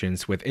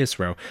negotiations with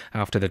Israel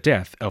after the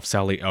death of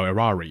Saleh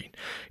al-Arari.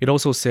 It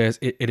also says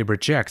it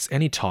rejects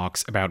any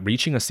talks about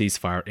reaching a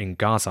ceasefire in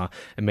Gaza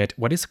amid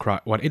what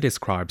it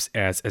describes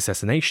as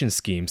assassination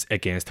schemes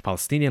against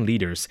Palestinian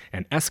leaders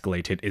and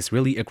escalated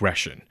Israeli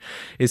aggression.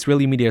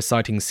 Israeli media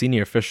citing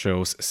senior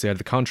officials said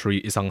the country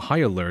is on high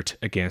alert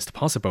against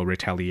possible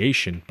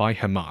retaliation by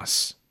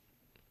Hamas.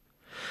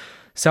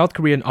 South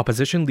Korean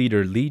opposition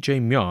leader Lee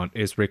Jae-myung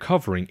is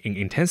recovering in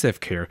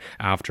intensive care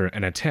after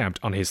an attempt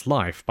on his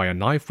life by a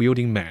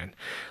knife-wielding man.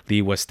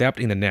 Lee was stabbed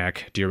in the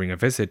neck during a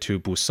visit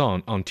to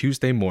Busan on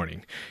Tuesday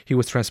morning. He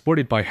was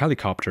transported by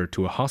helicopter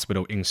to a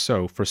hospital in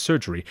Seoul for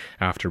surgery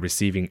after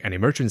receiving an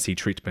emergency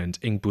treatment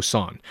in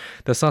Busan.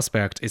 The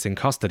suspect is in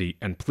custody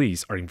and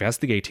police are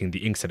investigating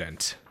the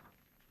incident.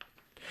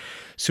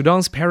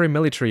 Sudan's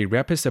paramilitary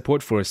Rapid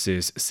Support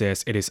Forces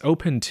says it is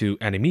open to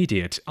an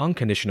immediate,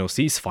 unconditional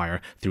ceasefire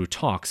through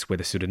talks with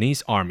the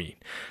Sudanese army.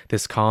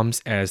 This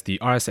comes as the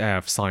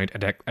RSF signed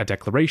a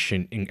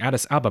declaration in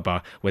Addis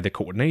Ababa with the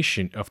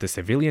coordination of the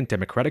civilian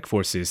democratic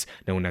forces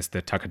known as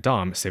the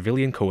Takadam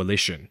Civilian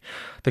Coalition.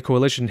 The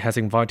coalition has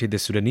invited the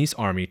Sudanese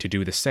army to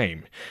do the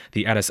same.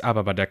 The Addis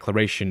Ababa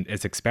declaration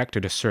is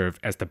expected to serve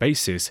as the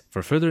basis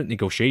for further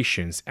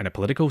negotiations and a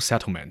political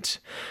settlement.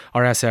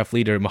 RSF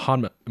leader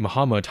Mohammed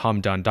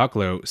Hamdan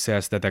Daglo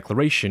says the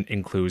declaration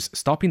includes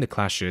stopping the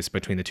clashes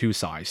between the two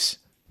sides.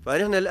 We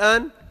are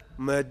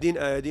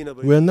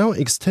now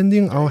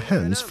extending our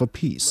hands for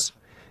peace.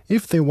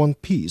 If they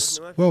want peace,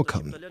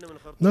 welcome.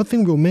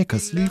 Nothing will make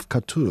us leave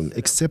Khartoum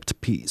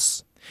except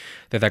peace.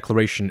 The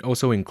declaration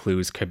also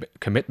includes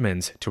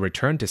commitments to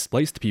return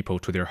displaced people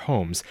to their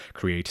homes,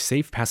 create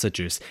safe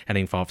passages, and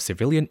involve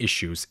civilian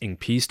issues in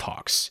peace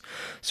talks.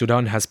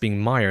 Sudan has been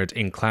mired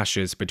in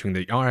clashes between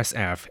the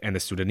RSF and the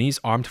Sudanese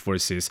armed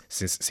forces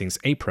since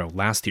April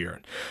last year.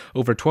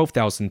 Over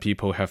 12,000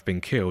 people have been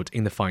killed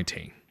in the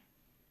fighting.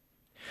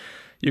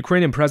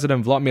 Ukrainian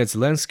President Volodymyr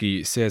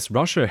Zelensky says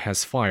Russia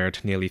has fired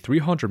nearly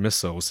 300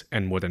 missiles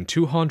and more than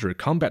 200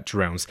 combat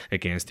drones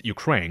against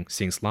Ukraine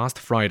since last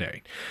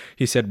Friday.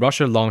 He said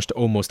Russia launched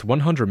almost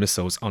 100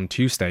 missiles on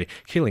Tuesday,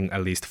 killing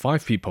at least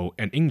 5 people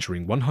and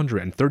injuring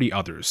 130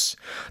 others.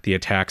 The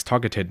attacks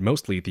targeted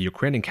mostly the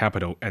Ukrainian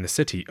capital and the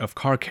city of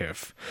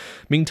Kharkiv.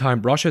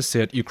 Meantime, Russia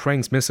said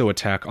Ukraine's missile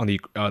attack on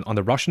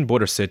the Russian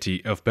border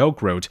city of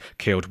Belgorod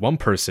killed 1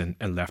 person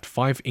and left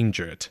 5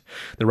 injured.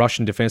 The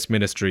Russian Defense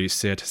Ministry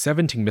said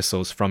 17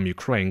 missiles from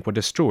Ukraine were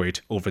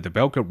destroyed over the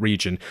Belgorod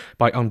region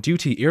by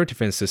on-duty air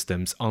defense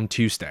systems on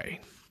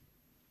Tuesday.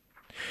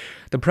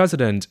 The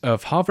president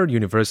of Harvard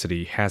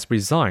University has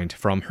resigned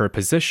from her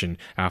position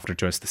after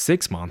just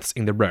 6 months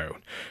in the role.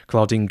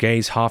 Claudine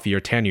Gay's half-year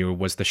tenure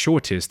was the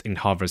shortest in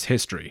Harvard's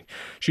history.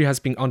 She has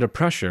been under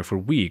pressure for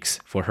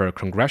weeks for her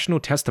congressional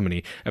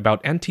testimony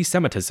about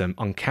anti-Semitism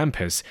on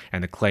campus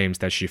and the claims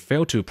that she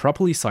failed to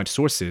properly cite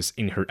sources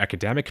in her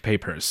academic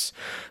papers.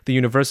 The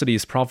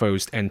university's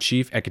provost and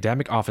chief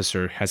academic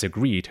officer has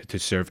agreed to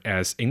serve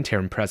as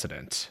interim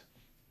president.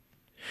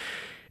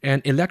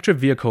 An electric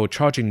vehicle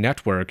charging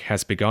network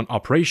has begun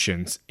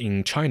operations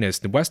in China's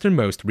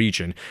westernmost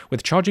region,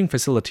 with charging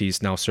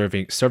facilities now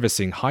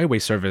servicing highway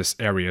service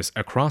areas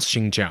across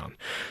Xinjiang.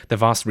 The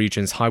vast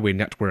region's highway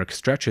network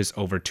stretches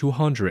over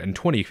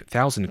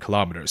 220,000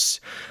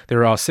 kilometers.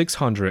 There are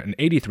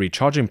 683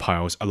 charging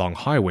piles along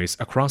highways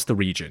across the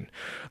region.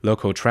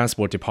 Local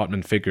transport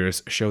department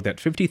figures show that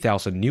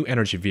 50,000 new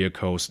energy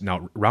vehicles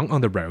now run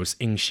on the roads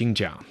in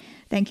Xinjiang.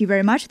 Thank you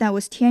very much. That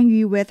was Tian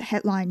Yu with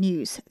Headline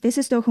News. This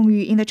is Do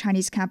Hongyu in the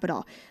Chinese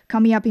capital.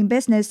 Coming up in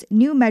business,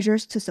 new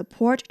measures to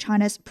support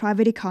China's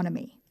private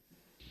economy.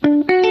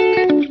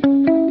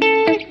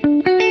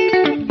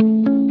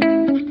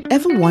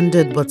 Ever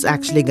wondered what's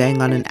actually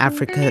going on in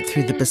Africa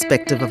through the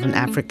perspective of an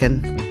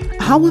African?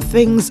 How are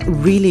things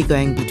really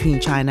going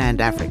between China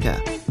and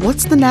Africa?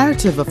 What's the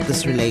narrative of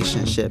this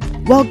relationship?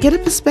 Well, get a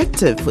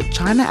perspective with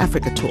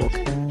China-Africa Talk.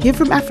 Hear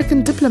from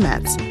African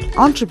diplomats,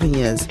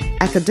 entrepreneurs,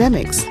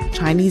 academics,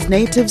 Chinese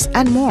natives,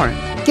 and more.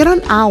 Get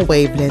on our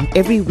wavelength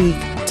every week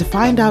to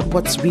find out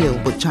what's real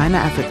with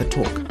China-Africa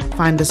Talk.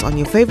 Find us on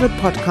your favorite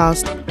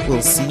podcast.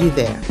 We'll see you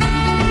there.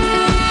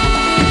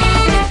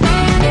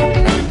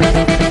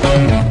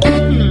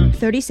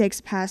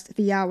 36 past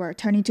the hour.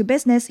 Turning to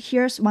business,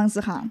 here's Wang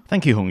Zihang.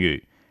 Thank you,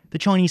 Hongyu. The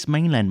Chinese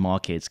mainland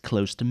markets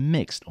closed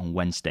mixed on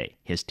Wednesday.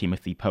 Here's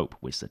Timothy Pope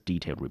with a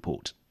detailed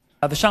report.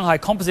 The Shanghai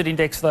Composite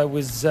Index, though,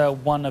 was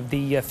one of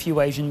the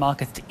few Asian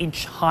markets to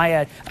inch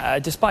higher,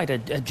 despite a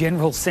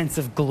general sense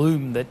of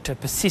gloom that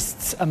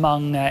persists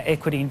among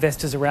equity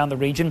investors around the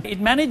region. It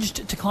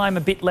managed to climb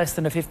a bit less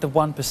than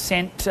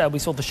 1/5%. We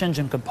saw the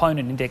Shenzhen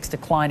Component Index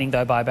declining,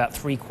 though, by about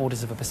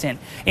 0.75%.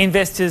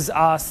 Investors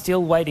are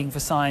still waiting for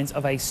signs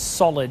of a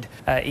solid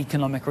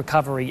economic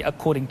recovery,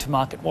 according to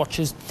market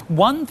watchers.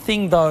 One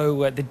thing,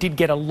 though, that did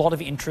get a lot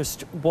of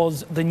interest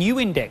was the new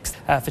index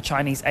for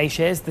Chinese A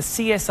shares, the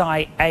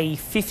CSI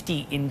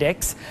A50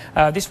 index.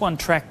 This one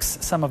tracks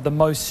some of the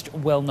most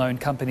well-known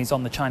companies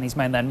on the Chinese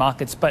mainland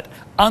markets, but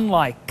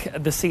unlike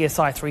the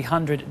CSI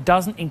 300,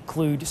 doesn't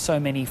include so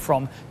many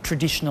from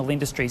traditional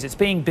industries. It's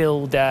being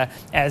billed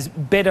as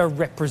better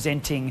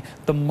representing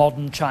the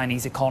modern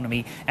Chinese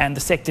economy and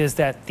the sectors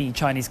that the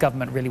Chinese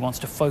government really wants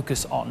to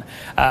focus on.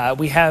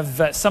 We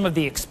have some of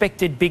the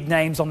expected big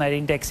names on that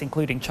index,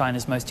 including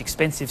China's most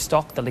expensive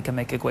stock, the liquor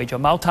maker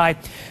Guizhou Maotai.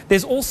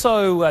 There's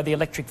also the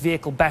electric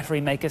vehicle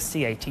battery maker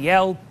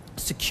CATL,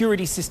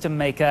 security system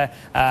maker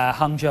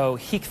Hangzhou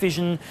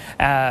Hikvision,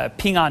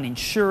 Ping An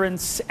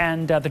Insurance,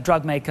 and the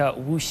drug maker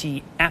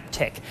Wuxi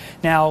Aptech.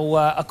 Now,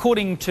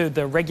 according to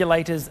the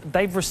regulators,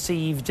 they've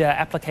received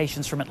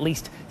applications from at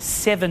least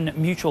 7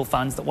 mutual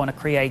funds that want to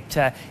create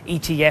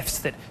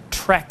ETFs that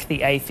track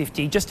the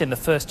A50 just in the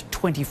first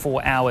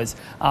 24 hours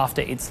after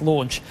its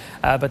launch.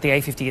 But the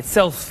A50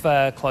 itself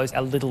closed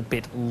a little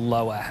bit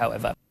lower,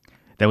 however.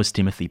 That was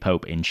Timothy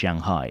Pope in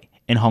Shanghai.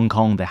 In Hong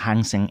Kong, the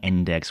Hang Seng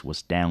Index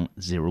was down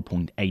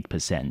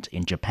 0.8%.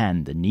 In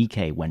Japan, the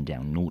Nikkei went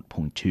down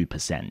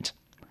 0.2%.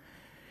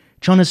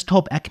 China's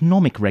top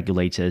economic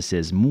regulator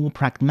says more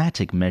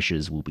pragmatic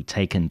measures will be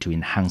taken to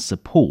enhance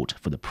support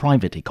for the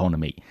private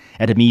economy.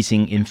 At a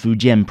meeting in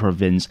Fujian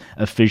province,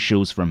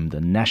 officials from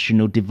the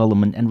National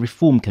Development and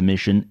Reform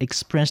Commission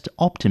expressed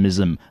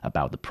optimism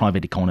about the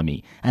private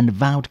economy and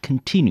vowed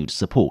continued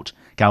support.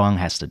 Gao Ang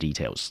has the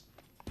details.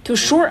 To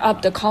shore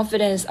up the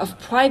confidence of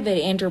private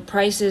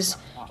enterprises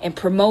and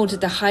promote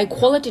the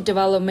high-quality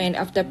development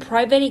of the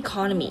private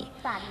economy,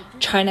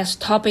 China's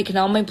top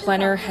economic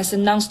planner has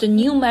announced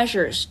new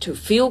measures to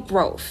fuel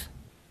growth.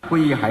 The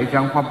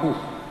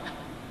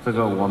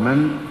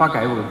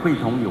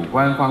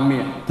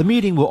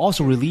meeting will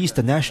also release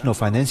the National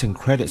Financing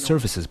Credit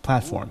Services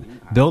Platform,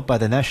 built by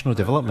the National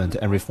Development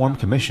and Reform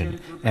Commission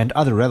and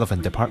other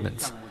relevant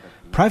departments.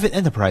 Private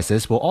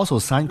enterprises will also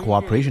sign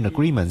cooperation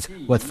agreements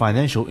with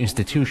financial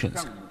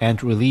institutions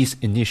and release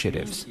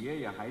initiatives.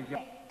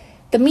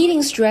 The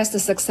meeting stressed the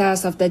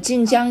success of the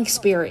Xinjiang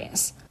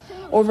experience.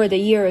 Over the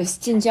years,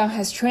 Xinjiang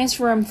has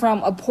transformed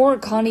from a poor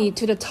county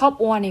to the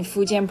top one in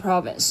Fujian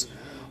province,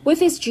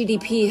 with its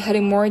GDP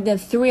hitting more than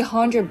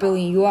 300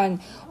 billion yuan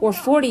or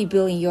 $40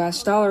 billion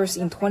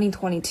in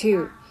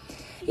 2022.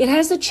 It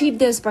has achieved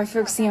this by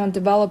focusing on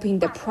developing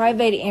the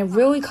private and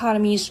real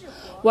economies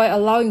while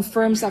allowing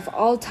firms of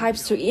all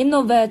types to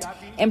innovate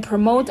and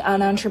promote an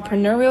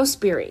entrepreneurial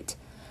spirit.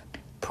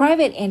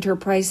 Private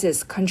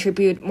enterprises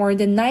contribute more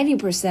than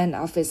 90%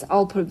 of its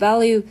output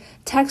value,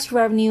 tax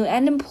revenue,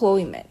 and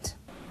employment.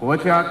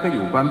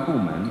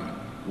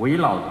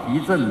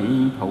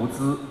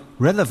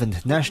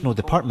 Relevant national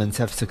departments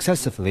have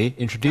successively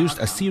introduced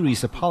a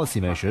series of policy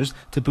measures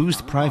to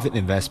boost private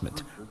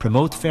investment,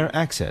 promote fair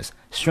access,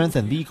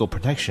 strengthen legal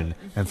protection,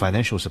 and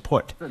financial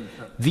support.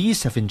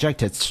 These have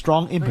injected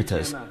strong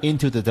impetus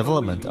into the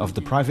development of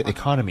the private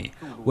economy,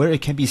 where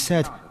it can be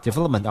said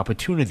development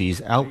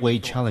opportunities outweigh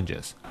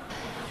challenges.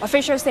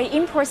 Officials say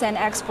imports and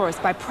exports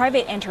by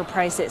private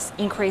enterprises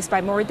increased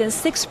by more than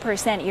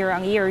 6%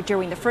 year-on-year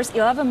during the first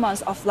 11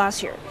 months of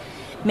last year,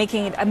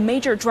 making it a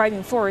major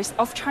driving force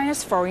of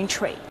China's foreign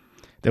trade.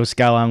 There was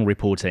Gao Ang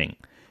reporting.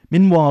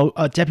 Meanwhile,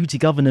 Deputy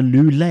Governor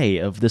Liu Lei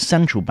of the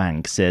central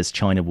bank says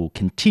China will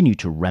continue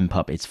to ramp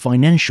up its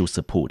financial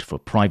support for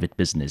private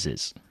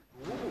businesses.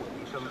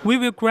 We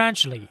will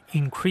gradually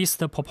increase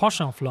the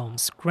proportion of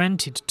loans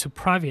granted to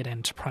private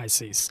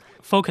enterprises,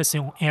 focusing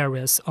on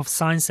areas of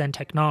science and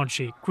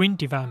technology, green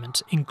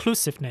development,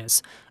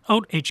 inclusiveness,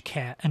 old age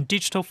care, and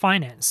digital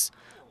finance.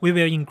 We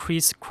will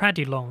increase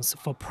credit loans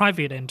for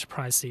private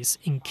enterprises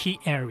in key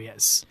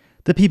areas.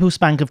 The People's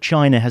Bank of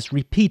China has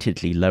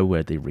repeatedly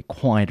lowered the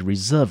required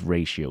reserve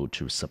ratio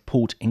to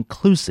support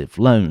inclusive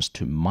loans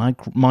to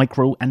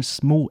micro and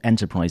small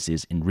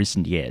enterprises in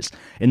recent years.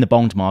 In the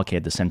bond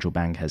market, the central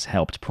bank has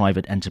helped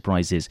private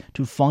enterprises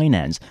to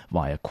finance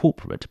via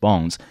corporate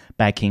bonds,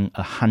 backing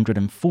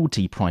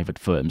 140 private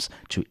firms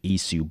to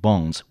issue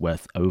bonds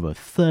worth over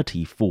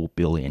 $34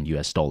 billion.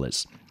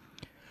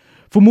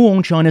 For more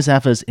on China's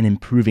efforts in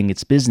improving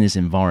its business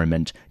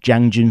environment,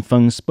 Jiang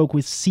Junfeng spoke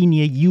with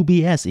senior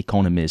UBS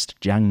economist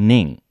Jiang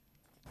Ning.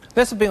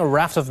 There's been a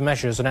raft of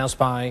measures announced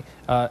by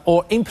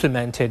or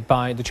implemented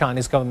by the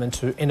Chinese government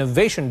to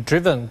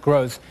innovation-driven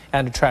growth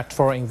and attract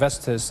foreign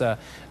investors.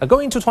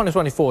 Going into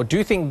 2024, do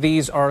you think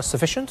these are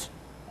sufficient?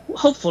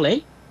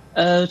 Hopefully.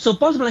 So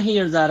bottom line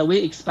here is that we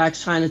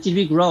expect China's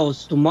GDP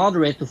growth to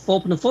moderate to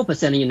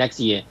 4.4% in next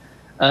year.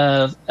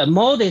 A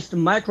modest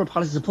micro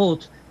policy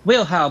support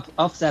will help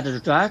offset the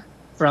drag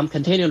from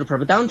continued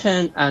profit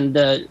downturn and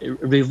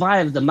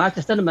revive the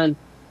market sentiment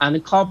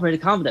and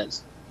corporate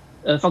confidence.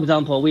 For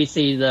example, we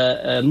see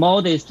the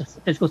modest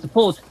fiscal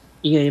support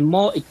in a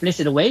more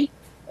explicit way,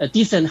 a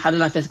decent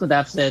headline fiscal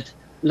deficit,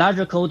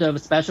 larger quota of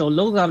special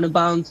local government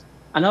bonds,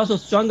 and also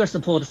stronger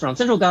support from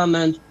central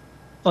government.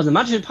 For the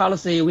monetary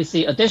policy, we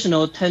see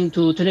additional 10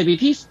 to 20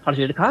 BPs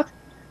policy rate cut,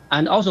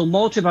 and also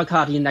more triple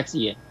cut in next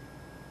year.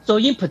 So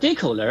in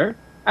particular,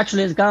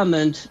 actually, the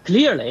government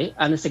clearly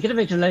and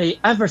significantly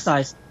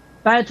emphasized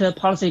better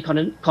policy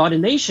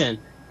coordination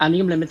and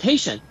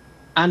implementation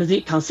and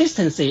the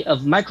consistency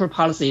of micro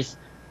policies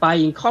by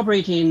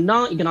incorporating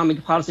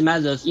non-economic policy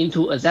measures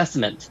into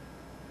assessment.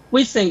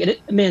 We think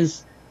it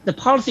means the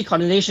policy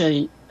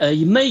coordination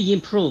may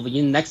improve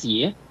in next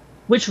year,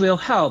 which will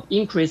help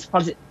increase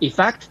policy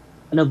effect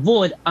and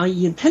avoid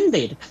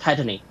unintended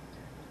tightening.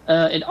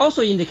 It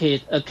also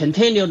indicates a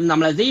continued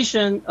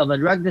normalization of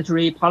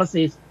regulatory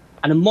policies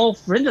and a more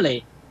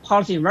friendly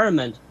policy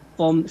environment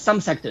for some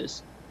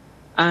sectors.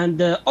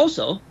 And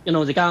also,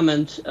 the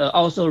government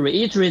also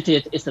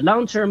reiterated its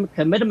long-term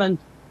commitment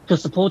to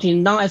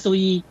supporting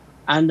non-SOE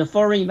and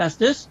foreign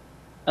investors,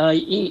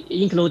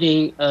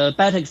 including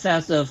better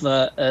access of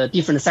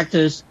different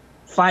sectors,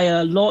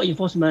 fire, law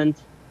enforcement,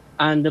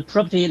 and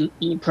property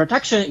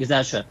protection,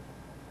 etc.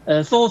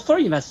 For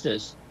foreign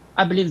investors,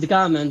 I believe the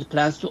government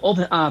plans to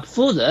open up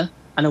further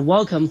and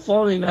welcome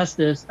foreign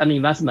investors and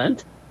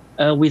investment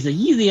with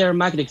easier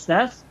market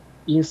access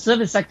in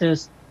service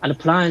sectors and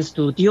plans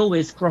to deal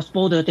with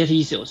cross-border data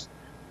issues.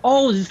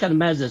 All these kind of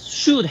measures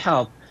should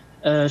help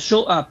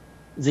show up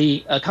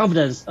the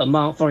confidence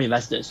among foreign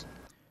investors.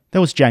 That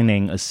was Jiang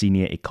Ning, a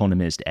senior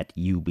economist at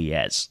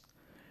UBS.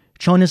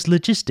 China's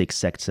logistics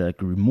sector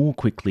grew more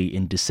quickly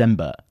in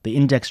December. The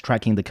index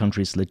tracking the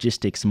country's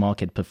logistics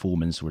market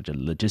performance, with the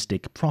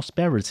Logistic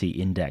Prosperity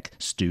Index,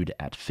 stood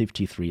at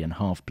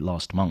 53.5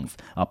 last month,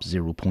 up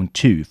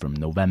 0.2 from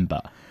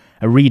November.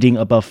 A reading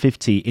above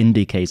 50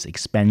 indicates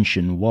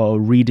expansion, while a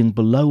reading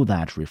below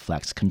that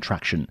reflects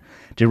contraction.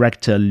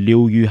 Director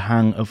Liu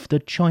Yuhang of the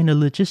China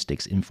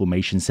Logistics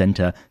Information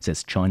Center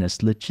says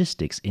China's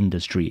logistics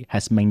industry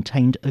has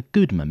maintained a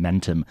good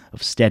momentum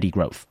of steady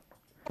growth.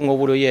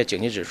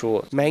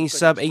 Main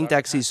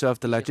sub-indexes of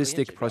the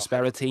Logistic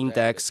Prosperity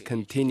Index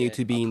continue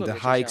to be in the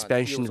high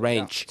expansion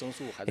range.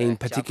 In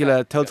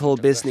particular, total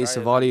business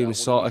volume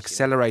saw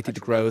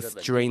accelerated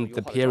growth during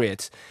the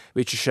period,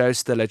 which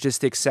shows the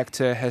logistics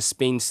sector has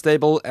been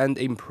stable and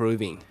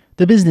improving.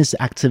 The Business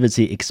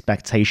Activity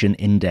Expectation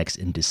Index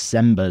in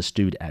December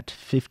stood at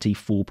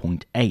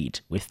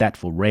 54.8, with that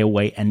for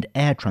railway and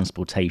air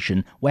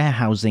transportation,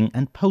 warehousing,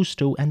 and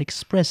postal and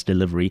express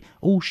delivery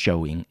all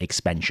showing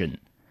expansion.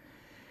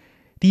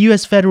 The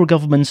U.S. federal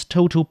government's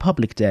total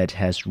public debt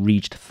has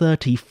reached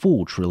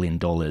 $34 trillion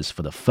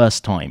for the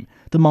first time.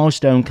 The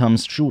milestone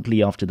comes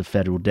shortly after the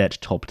federal debt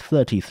topped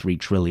 $33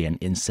 trillion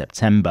in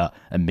September,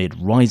 amid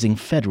rising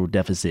federal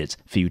deficits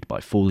fueled by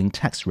falling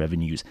tax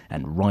revenues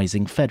and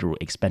rising federal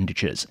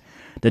expenditures.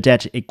 The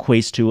debt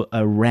equates to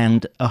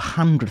around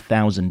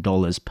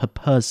 $100,000 per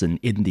person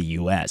in the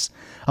U.S.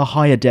 A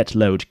higher debt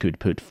load could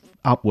put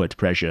upward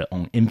pressure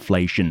on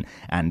inflation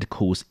and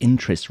cause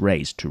interest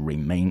rates to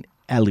remain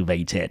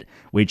elevated,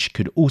 which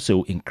could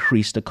also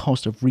increase the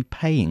cost of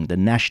repaying the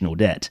national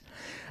debt.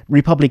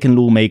 Republican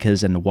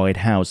lawmakers and the White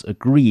House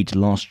agreed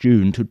last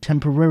June to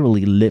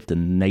temporarily lift the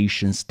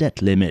nation's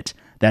debt limit.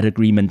 That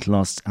agreement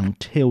lasts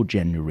until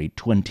January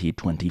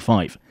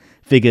 2025.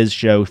 Figures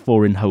show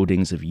foreign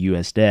holdings of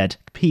U.S. debt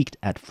peaked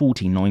at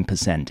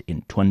 49%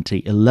 in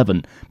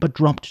 2011, but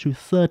dropped to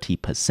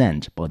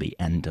 30% by the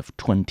end of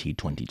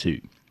 2022.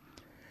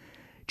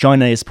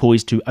 China is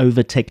poised to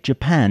overtake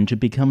Japan to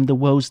become the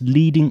world's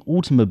leading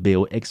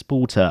automobile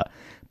exporter.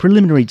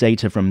 Preliminary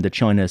data from the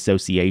China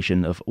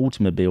Association of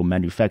Automobile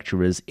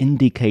Manufacturers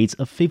indicates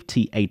a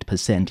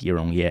 58%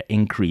 year-on-year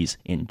increase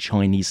in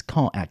Chinese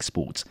car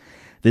exports.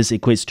 This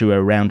equates to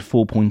around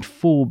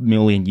 4.4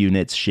 million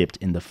units shipped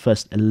in the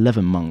first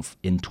 11 months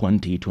in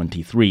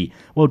 2023,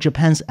 while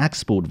Japan's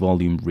export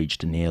volume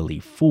reached nearly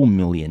 4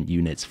 million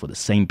units for the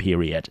same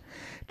period.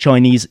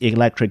 Chinese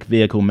electric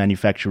vehicle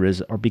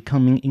manufacturers are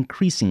becoming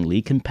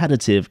increasingly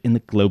competitive in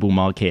the global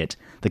market.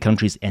 The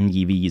country's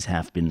NEVs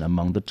have been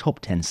among the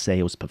top 10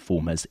 sales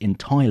performers in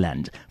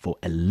Thailand for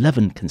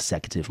 11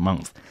 consecutive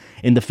months.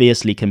 In the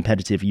fiercely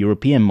competitive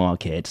European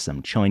market,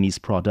 some Chinese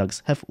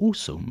products have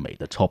also made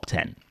the top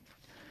 10.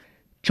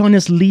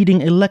 China's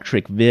leading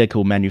electric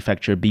vehicle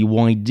manufacturer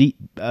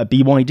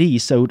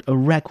BYD sold a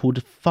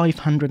record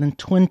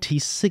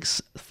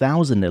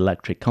 526,000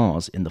 electric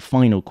cars in the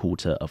final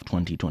quarter of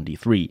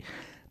 2023.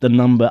 The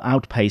number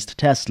outpaced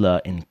Tesla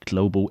in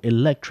global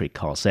electric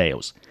car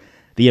sales.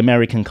 The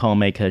American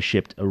carmaker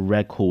shipped a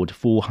record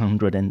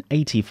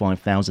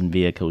 485,000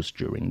 vehicles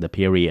during the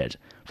period.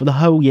 For the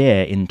whole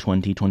year in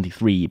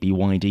 2023,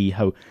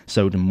 BYD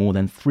sold more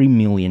than 3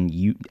 million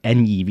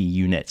NEV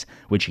units,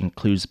 which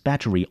includes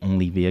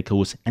battery-only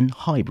vehicles and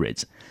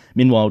hybrids.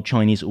 Meanwhile,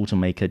 Chinese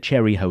automaker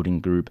Chery Holding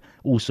Group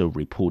also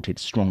reported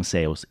strong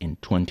sales in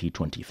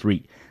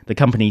 2023. The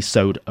company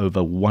sold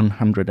over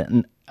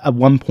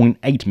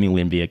 1.8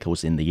 million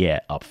vehicles in the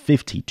year, up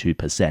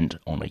 52%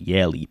 on a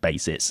yearly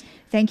basis.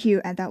 Thank you,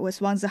 and that was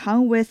Wang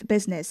Zihang with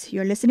Business.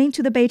 You're listening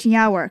to the Beijing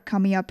Hour.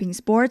 Coming up in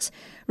sports,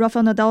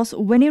 Rafael Nadal's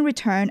winning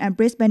return at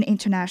Brisbane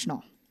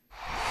International.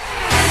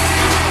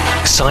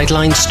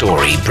 Sideline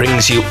Story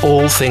brings you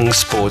all things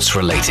sports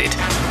related.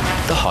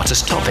 The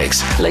hottest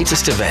topics,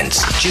 latest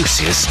events,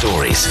 juiciest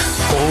stories,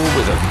 all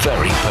with a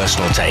very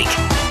personal take.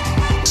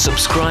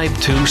 Subscribe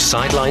to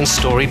Sideline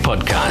Story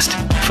Podcast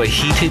for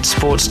heated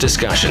sports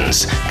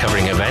discussions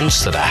covering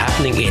events that are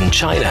happening in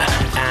China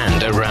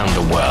and around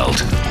the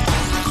world.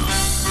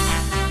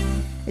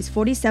 It's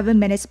 47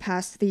 minutes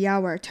past the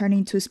hour.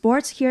 Turning to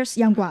sports, here's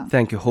Yang Guang.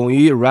 Thank you,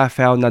 Hongyu.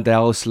 Rafael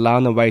Nadal's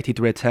long-awaited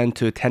return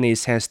to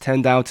tennis has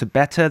turned out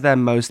better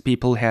than most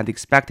people had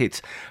expected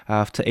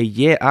after a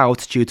year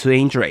out due to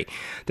injury.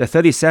 The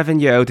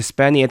 37-year-old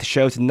Spaniard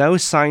showed no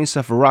signs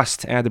of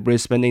rust at the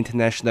Brisbane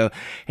International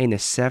in a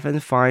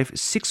 7-5,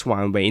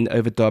 6-1 win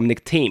over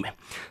Dominic Thiem.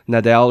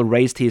 Nadal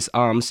raised his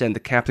arms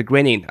and kept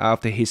grinning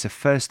after his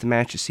first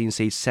match since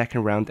his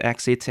second-round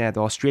exit at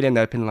the Australian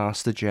Open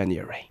last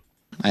January.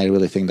 I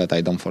really think that I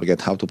don't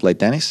forget how to play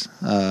tennis.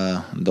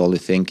 The only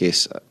thing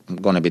is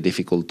going to be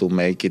difficult to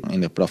make it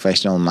in a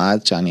professional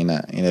match and in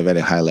a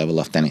very high level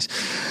of tennis.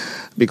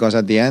 Because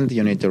at the end,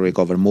 you need to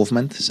recover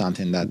movement,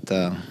 something that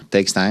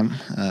takes time.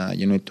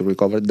 You need to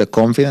recover the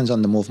confidence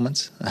on the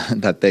movements.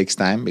 That takes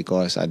time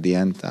because at the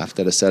end,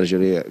 after the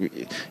surgery,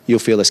 you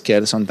feel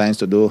scared sometimes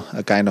to do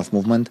a kind of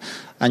movement.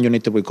 And you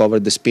need to recover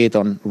the speed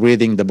on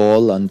reading the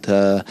ball and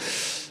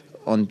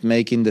on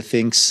making the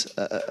things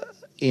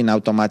in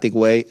automatic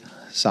way.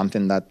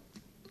 Something that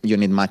you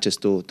need matches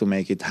to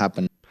make it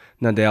happen.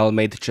 Nadal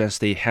made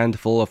just a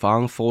handful of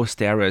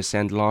unforced errors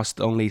and lost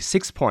only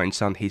 6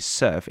 points on his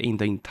serve in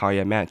the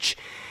entire match.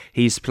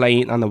 He's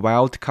playing on a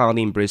wild card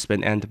in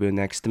Brisbane and will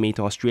next meet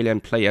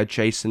Australian player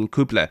Jason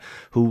Kubler,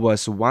 who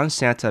was one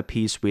set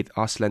apiece with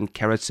Aslan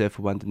Karatsev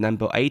when the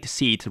number 8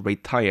 seed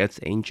retired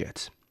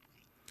injured.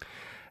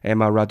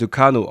 Emma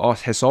Raducanu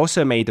has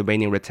also made a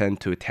winning return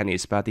to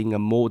tennis, but in a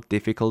more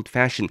difficult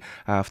fashion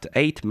after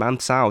 8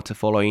 months out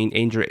following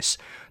injuries.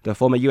 The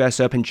former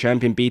US Open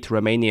champion beat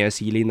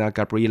Romania's Elena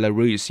Gabriela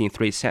Rus in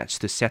 3 sets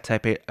to set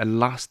up a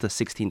last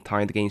 16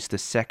 tie against the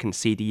second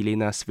seed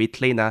Elena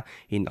Svitolina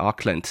in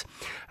Auckland.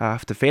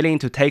 After failing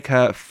to take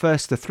her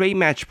first 3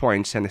 match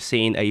points and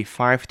seeing a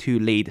 5-2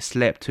 lead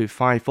slip to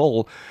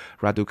 5-all,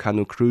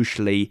 Raducanu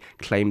crucially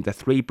claimed the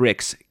 3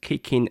 breaks,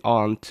 kicking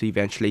on to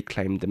eventually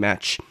claim the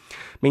match.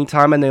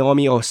 Meantime,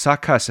 Naomi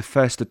Osaka's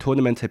first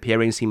tournament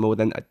appearance in more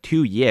than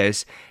 2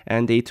 years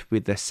ended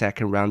with the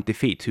second-round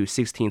defeat to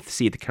 16th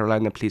seed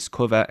Karolina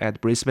Pliskova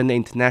at Brisbane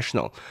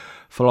International.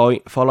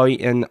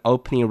 Following an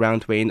opening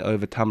round win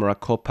over Tamara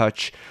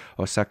Korpach,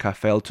 Osaka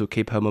failed to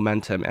keep her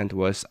momentum and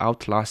was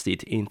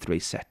outlasted in 3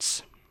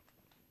 sets.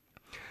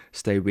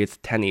 Stay with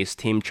tennis.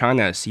 Team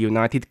China's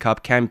United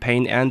Cup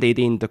campaign ended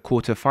in the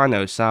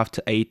quarterfinals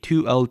after a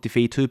 2-0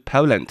 defeat to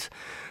Poland.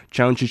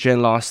 Zhang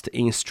Zhizhen lost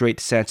in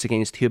straight sets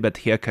against Hubert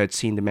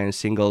Hurkacz in the men's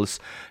singles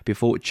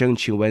before Zheng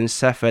Qinwen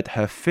suffered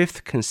her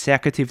 5th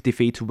consecutive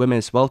defeat to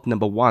women's world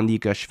number 1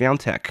 Iga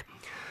Swiatek.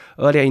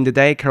 Earlier in the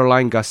day,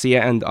 Caroline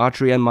Garcia and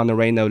Adrian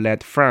Manarino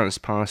led France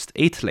past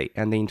Italy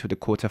and into the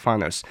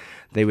quarterfinals.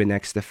 They will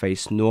next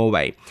face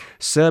Norway.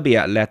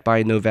 Serbia, led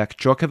by Novak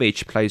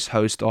Djokovic, plays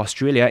host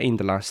Australia in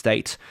the last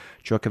 8.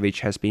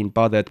 Djokovic has been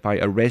bothered by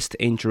a wrist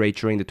injury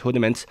during the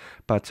tournament,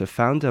 but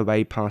found a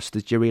way past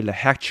Jiri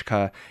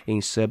Lehachka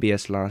in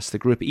Serbia's last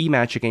Group E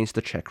match against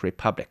the Czech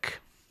Republic.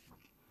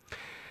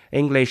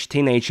 English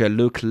teenager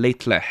Luke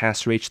Littler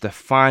has reached the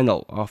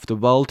final of the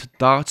World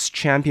Darts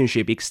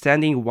Championship,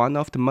 extending one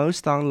of the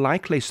most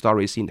unlikely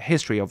stories in the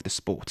history of the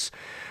sport.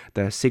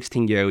 The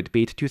 16-year-old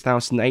beat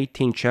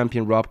 2018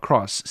 champion Rob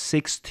Cross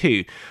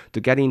 6-2 to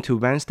get into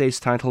Wednesday's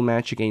title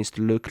match against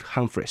Luke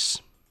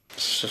Humphries.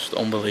 It's just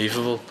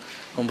unbelievable.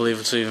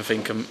 Unbelievable to even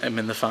think I'm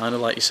in the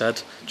final, like you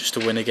said, just to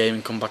win a game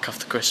and come back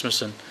after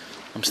Christmas and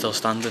I'm still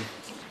standing.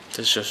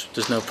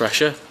 There's no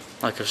pressure.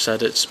 Like I've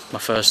said, it's my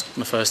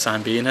first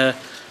time being here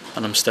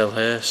and I'm still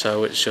here,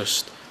 so I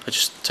just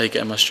take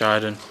it in my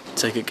stride and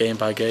take it game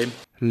by game.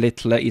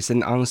 Littler is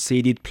an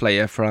unseeded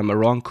player from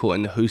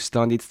Runcorn who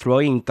started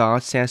throwing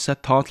darts as a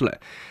toddler.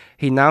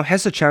 He now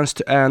has a chance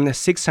to earn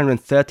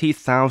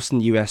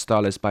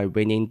 $630,000 by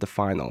winning the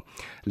final.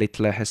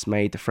 Littler has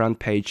made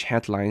front-page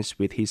headlines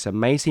with his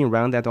amazing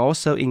run that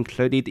also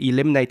included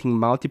eliminating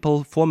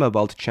multiple former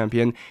world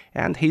champion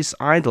and his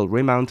idol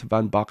Raymond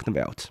van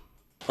Barneveld.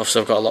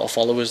 Obviously, I've got a lot of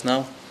followers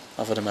now.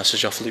 I've had a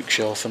message off Luke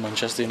Shaw for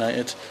Manchester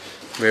United,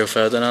 Rio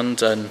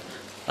Ferdinand, and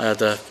I had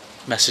a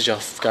message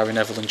off Gary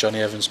Neville and Johnny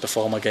Evans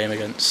before my game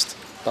against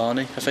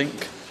Barney, I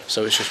think.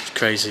 So it's just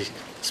crazy.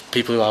 It's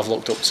people who I've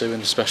looked up to,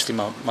 and especially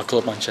my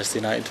club Manchester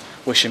United,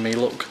 wishing me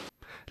luck.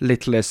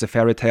 Littler's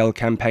fairy tale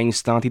campaign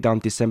started on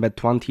December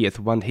 20th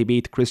when he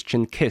beat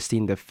Christian Kist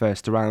in the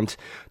first round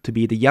to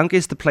be the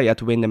youngest player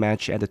to win the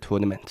match at the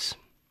tournament.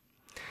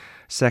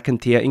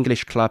 Second-tier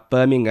English club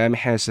Birmingham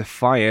has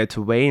fired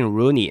Wayne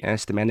Rooney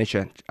as the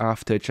manager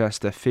after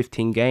just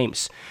 15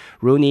 games.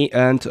 Rooney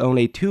earned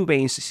only 2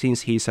 wins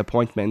since his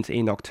appointment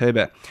in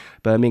October.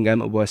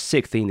 Birmingham was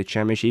 6th in the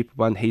championship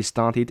when he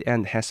started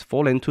and has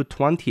fallen to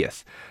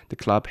 20th. The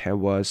club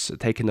was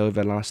taken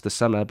over last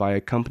summer by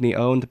a company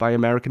owned by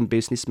American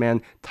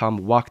businessman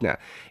Tom Wagner.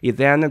 It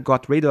then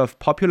got rid of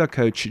popular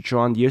coach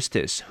John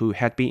Eustace, who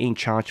had been in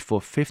charge for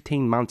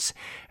 15 months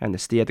and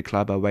steered the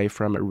club away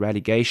from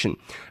relegation.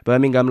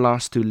 Birmingham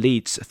lost to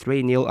Leeds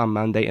 3-0 on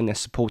Monday, and the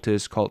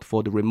supporters called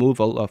for the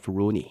removal of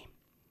Rooney.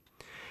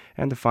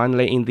 And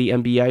finally, in the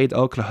NBA, the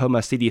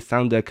Oklahoma City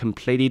Thunder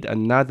completed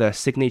another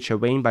signature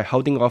win by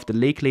holding off the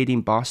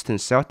league-leading Boston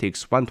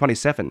Celtics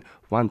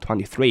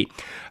 127-123.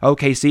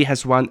 OKC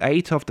has won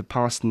 8 of the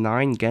past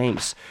 9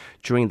 games.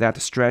 During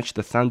that stretch,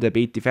 the Thunder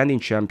beat defending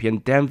champion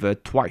Denver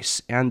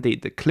twice,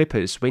 ended the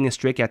Clippers' winning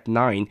streak at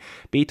 9,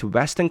 beat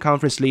Western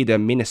Conference leader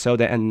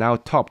Minnesota, and now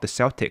topped the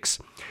Celtics.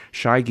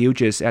 Shai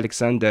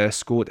Gilgeous-Alexander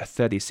scored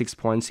 36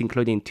 points,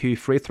 including 2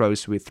 free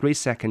throws with 3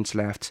 seconds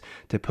left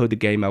to put the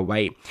game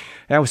away.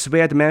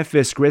 Elsewhere, the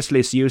Memphis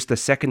Grizzlies used the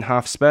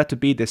second-half spurt to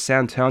beat the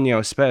San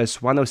Antonio Spurs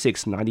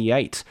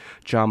 106-98.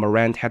 Ja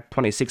Morant had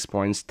 26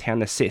 points,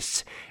 10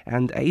 assists,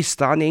 and a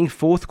stunning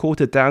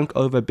fourth-quarter dunk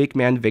over big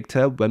man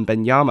Victor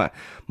Wembanyama.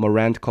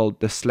 Morant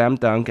called the slam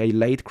dunk a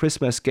late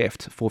Christmas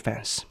gift for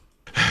fans.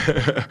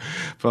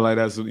 Feel like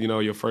that's,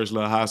 your first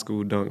little high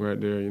school dunk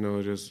right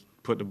there, just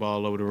put the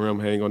ball over the rim,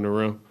 hang on the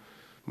rim.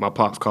 My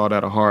pops called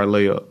that a hard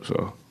layup,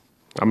 so,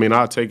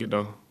 I'll take it,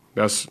 though.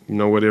 That's,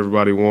 what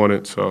everybody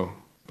wanted, so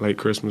late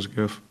Christmas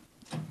gift,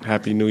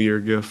 Happy New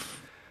Year gift.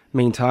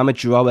 Meantime,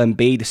 Joel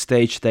Embiid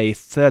staged a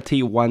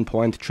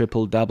 31-point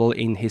triple-double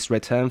in his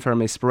return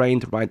from a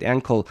sprained right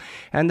ankle,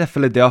 and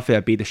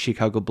Philadelphia beat the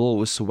Chicago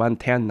Bulls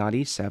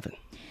 110-97.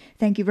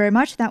 Thank you very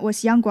much. That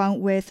was Yang Guang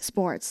with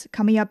sports.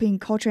 Coming up in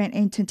culture and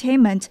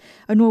entertainment,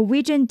 a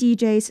Norwegian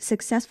DJ's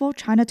successful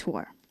China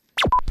tour.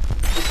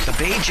 The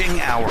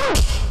Beijing Hour.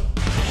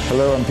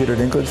 Hello, I'm Peter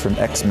Dinklage from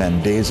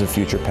X-Men Days of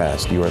Future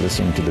Past. You are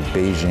listening to the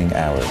Beijing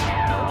Hour.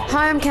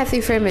 Hi, I'm Kathy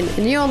Freeman,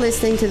 and you're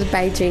listening to the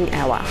Beijing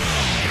Hour.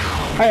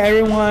 Hi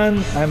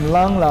everyone, I'm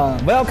Lang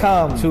Lang.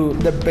 Welcome to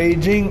the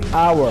Beijing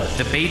Hour.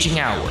 The Beijing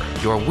Hour,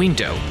 your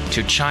window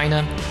to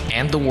China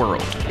and the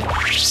world.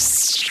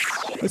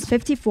 It's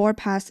 54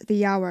 past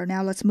the hour.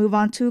 Now let's move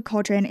on to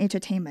culture and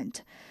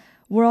entertainment.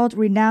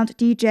 World-renowned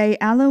DJ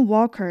Alan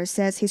Walker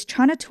says his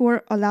China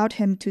tour allowed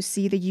him to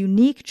see the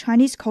unique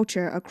Chinese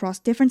culture across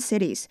different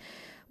cities.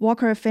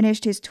 Walker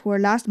finished his tour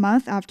last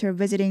month after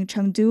visiting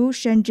Chengdu,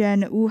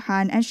 Shenzhen,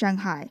 Wuhan, and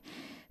Shanghai.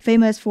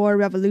 Famous for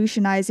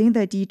revolutionizing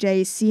the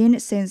DJ scene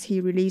since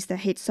he released the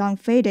hit song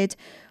Faded,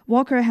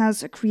 Walker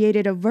has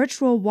created a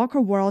virtual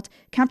Walker world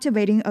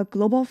captivating a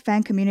global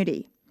fan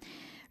community.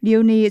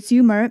 Leonie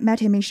Zümer met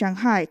him in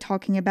Shanghai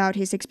talking about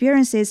his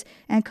experiences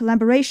and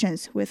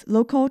collaborations with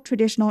local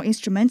traditional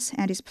instruments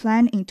and his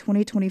plan in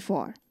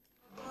 2024.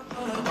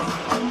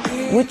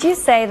 Would you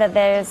say that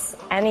there's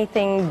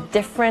anything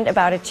different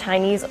about a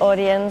Chinese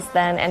audience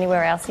than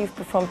anywhere else you've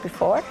performed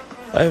before?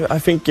 I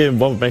think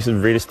what makes it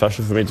really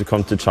special for me to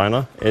come to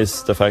China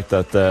is the fact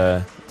that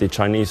the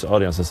Chinese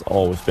audience has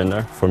always been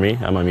there for me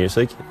and my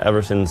music.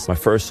 Ever since my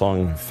first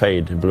song,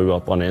 Fade, blew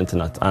up on the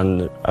internet.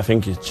 And I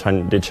think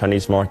the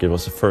Chinese market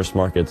was the first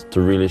market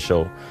to really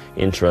show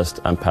interest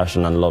and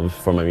passion and love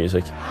for my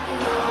music.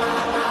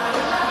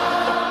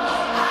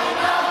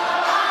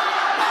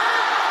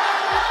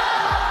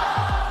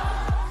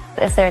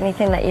 Is there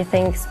anything that you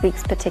think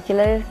speaks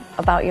particularly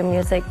about your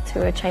music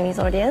to a Chinese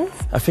audience?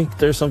 I think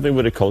there's something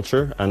with the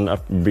culture and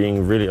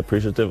being really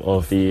appreciative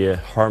of the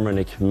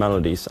harmonic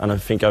melodies. And I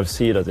think I've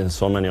seen that in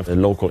so many of the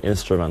local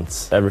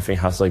instruments. Everything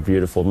has like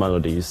beautiful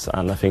melodies,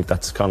 and I think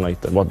that's kind of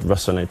like what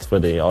resonates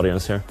with the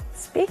audience here.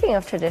 Speaking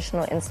of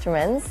traditional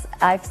instruments,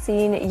 I've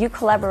seen you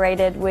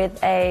collaborated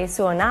with a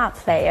suona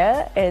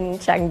player in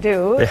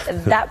Chengdu. Yeah.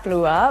 That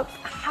blew up.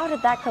 How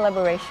did that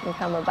collaboration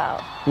come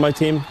about? My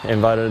team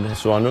invited a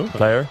suona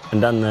player,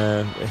 and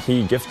then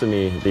he gifted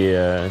me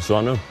the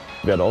suona.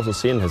 We had also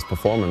seen his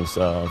performance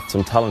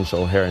some talent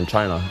show here in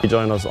China. He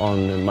joined us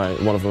on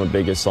one of my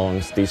biggest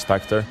songs, This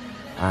Factor,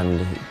 and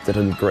he did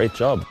a great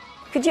job.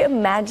 Could you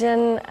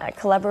imagine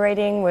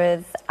collaborating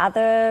with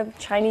other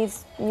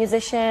Chinese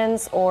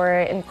musicians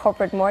or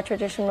incorporate more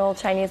traditional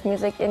Chinese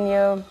music in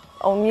your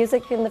own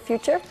music in the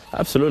future?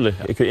 Absolutely.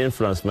 It could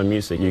influence my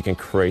music. You can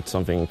create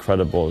something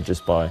incredible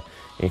just by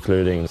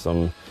including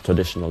some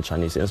traditional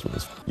Chinese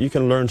instruments. You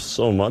can learn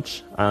so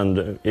much,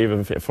 and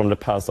even from the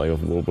past, like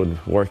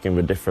working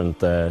with different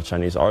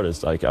Chinese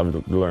artists, like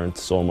I've learned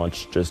so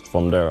much just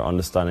from their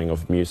understanding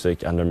of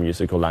music and their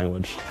musical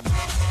language.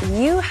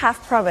 You have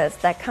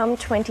promised that come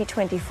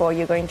 2024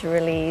 you're going to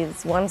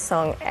release one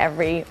song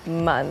every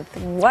month.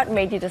 What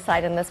made you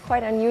decide on this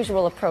quite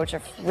unusual approach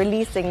of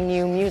releasing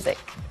new music?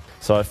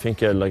 So I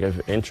think like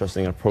an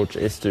interesting approach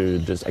is to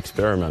just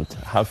experiment,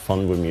 have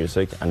fun with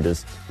music, and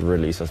just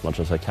release as much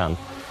as I can.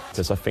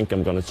 Because I think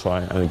I'm going to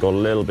try and go a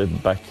little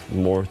bit back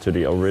more to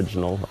the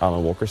original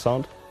Alan Walker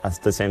sound, at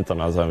the same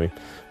time as I'm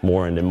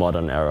more in the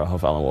modern era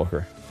of Alan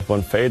Walker.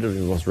 When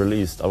Faded was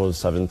released, I was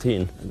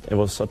 17. It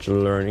was such a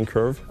learning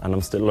curve, and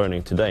I'm still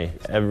learning today.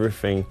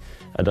 Everything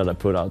that I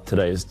put out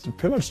today is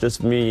pretty much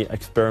just me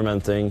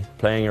experimenting,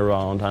 playing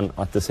around, and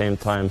at the same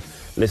time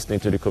listening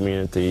to the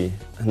community.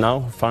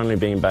 Now, finally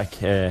being back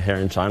here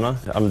in China,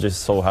 I'm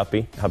just so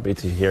happy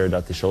to hear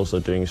that the shows are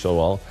doing so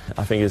well.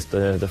 I think it's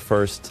the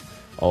first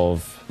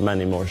of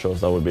many more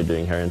shows that we'll be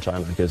doing here in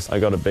China, because I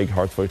got a big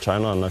heart for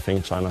China, and I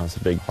think China has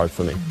a big heart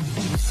for me.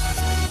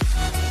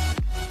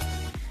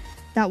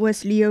 That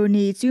was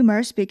Leonie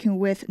Zümer speaking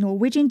with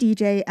Norwegian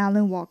DJ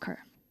Alan Walker.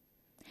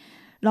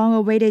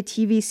 Long-awaited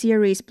TV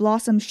series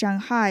Blossom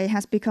Shanghai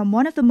has become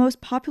one of the most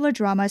popular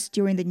dramas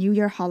during the New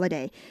Year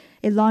holiday.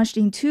 It launched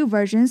in two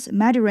versions,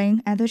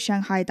 Mandarin and the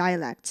Shanghai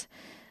dialect.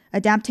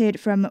 Adapted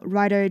from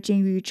writer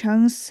Jin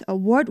Yucheng's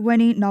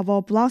award-winning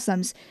novel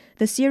Blossoms,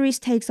 the series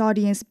takes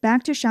audience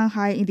back to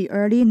Shanghai in the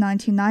early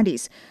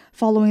 1990s,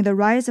 following the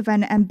rise of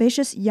an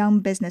ambitious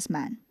young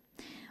businessman.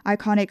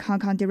 Iconic Hong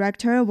Kong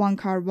director Wong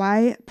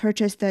Kar-wai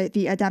purchased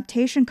the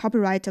adaptation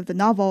copyright of the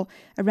novel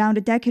around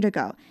a decade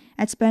ago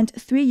and spent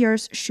 3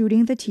 years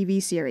shooting the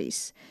TV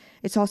series.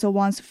 It's also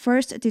Wong's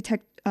first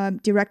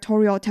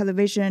directorial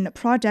television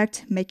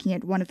project, making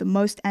it one of the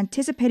most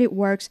anticipated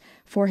works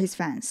for his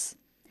fans.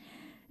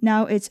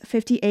 Now it's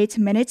 58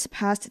 minutes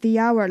past the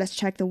hour. Let's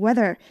check the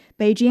weather.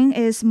 Beijing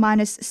is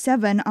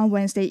 -7 on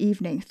Wednesday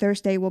evening.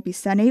 Thursday will be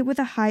sunny with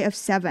a high of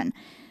 7.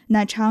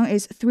 Nanchang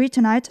is 3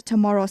 tonight,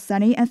 tomorrow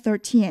sunny and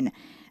 13.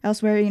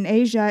 Elsewhere in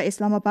Asia,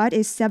 Islamabad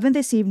is 7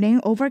 this evening,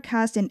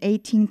 overcast and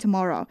 18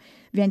 tomorrow.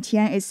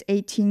 Vientiane is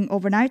 18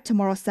 overnight,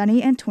 tomorrow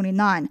sunny and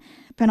 29.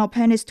 Phnom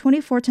Penh is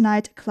 24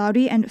 tonight,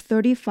 cloudy and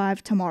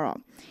 35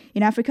 tomorrow.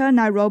 In Africa,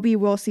 Nairobi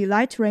will see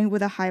light rain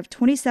with a high of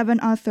 27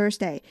 on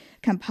Thursday.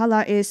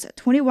 Kampala is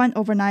 21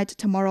 overnight,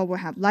 tomorrow will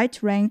have light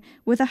rain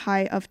with a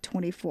high of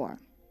 24.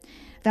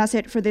 That's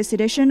it for this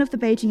edition of the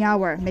Beijing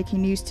Hour.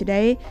 Making news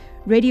today,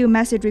 radio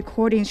message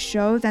recordings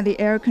show that the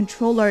air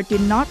controller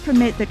did not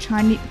permit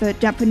the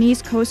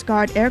Japanese Coast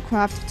Guard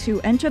aircraft to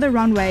enter the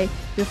runway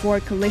before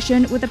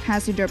collision with a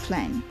passenger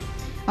plane.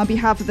 On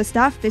behalf of the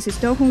staff, this is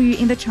Do Hongyu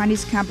in the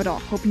Chinese capital,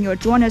 hoping you'll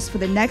join us for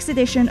the next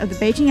edition of the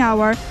Beijing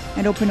Hour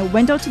and open a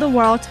window to the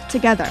world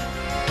together.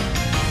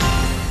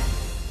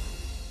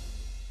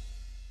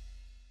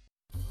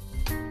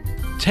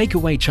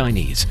 Takeaway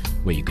Chinese,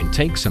 where you can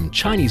take some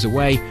Chinese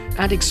away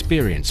and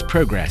experience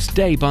progress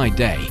day by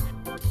day.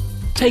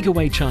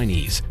 Takeaway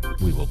Chinese,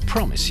 we will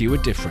promise you a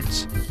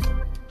difference.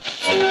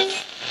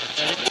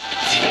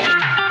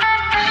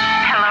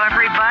 Hello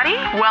everybody,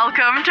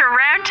 welcome to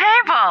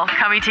Roundtable,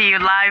 coming to you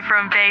live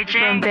from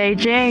Beijing.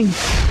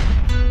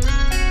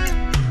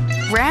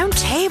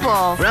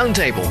 Roundtable.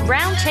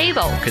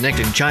 Roundtable.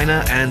 Connecting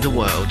China and the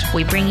world.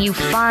 We bring you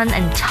fun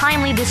and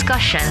timely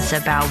discussions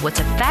about what's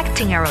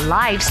affecting our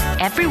lives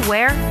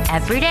everywhere,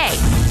 every day.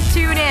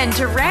 Tune in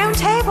to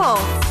Roundtable,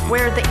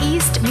 where the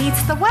East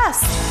meets the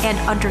West and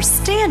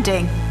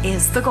understanding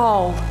is the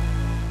goal.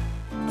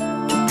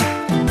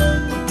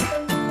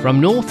 From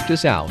north to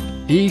south,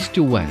 east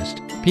to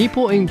west,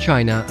 people in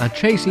China are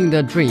chasing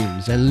their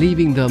dreams and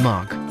leaving their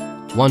mark.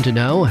 Want to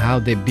know how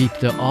they beat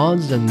the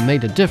odds and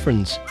made a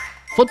difference?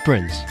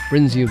 Footprints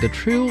brings you the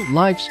true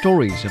life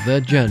stories of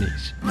their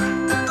journeys.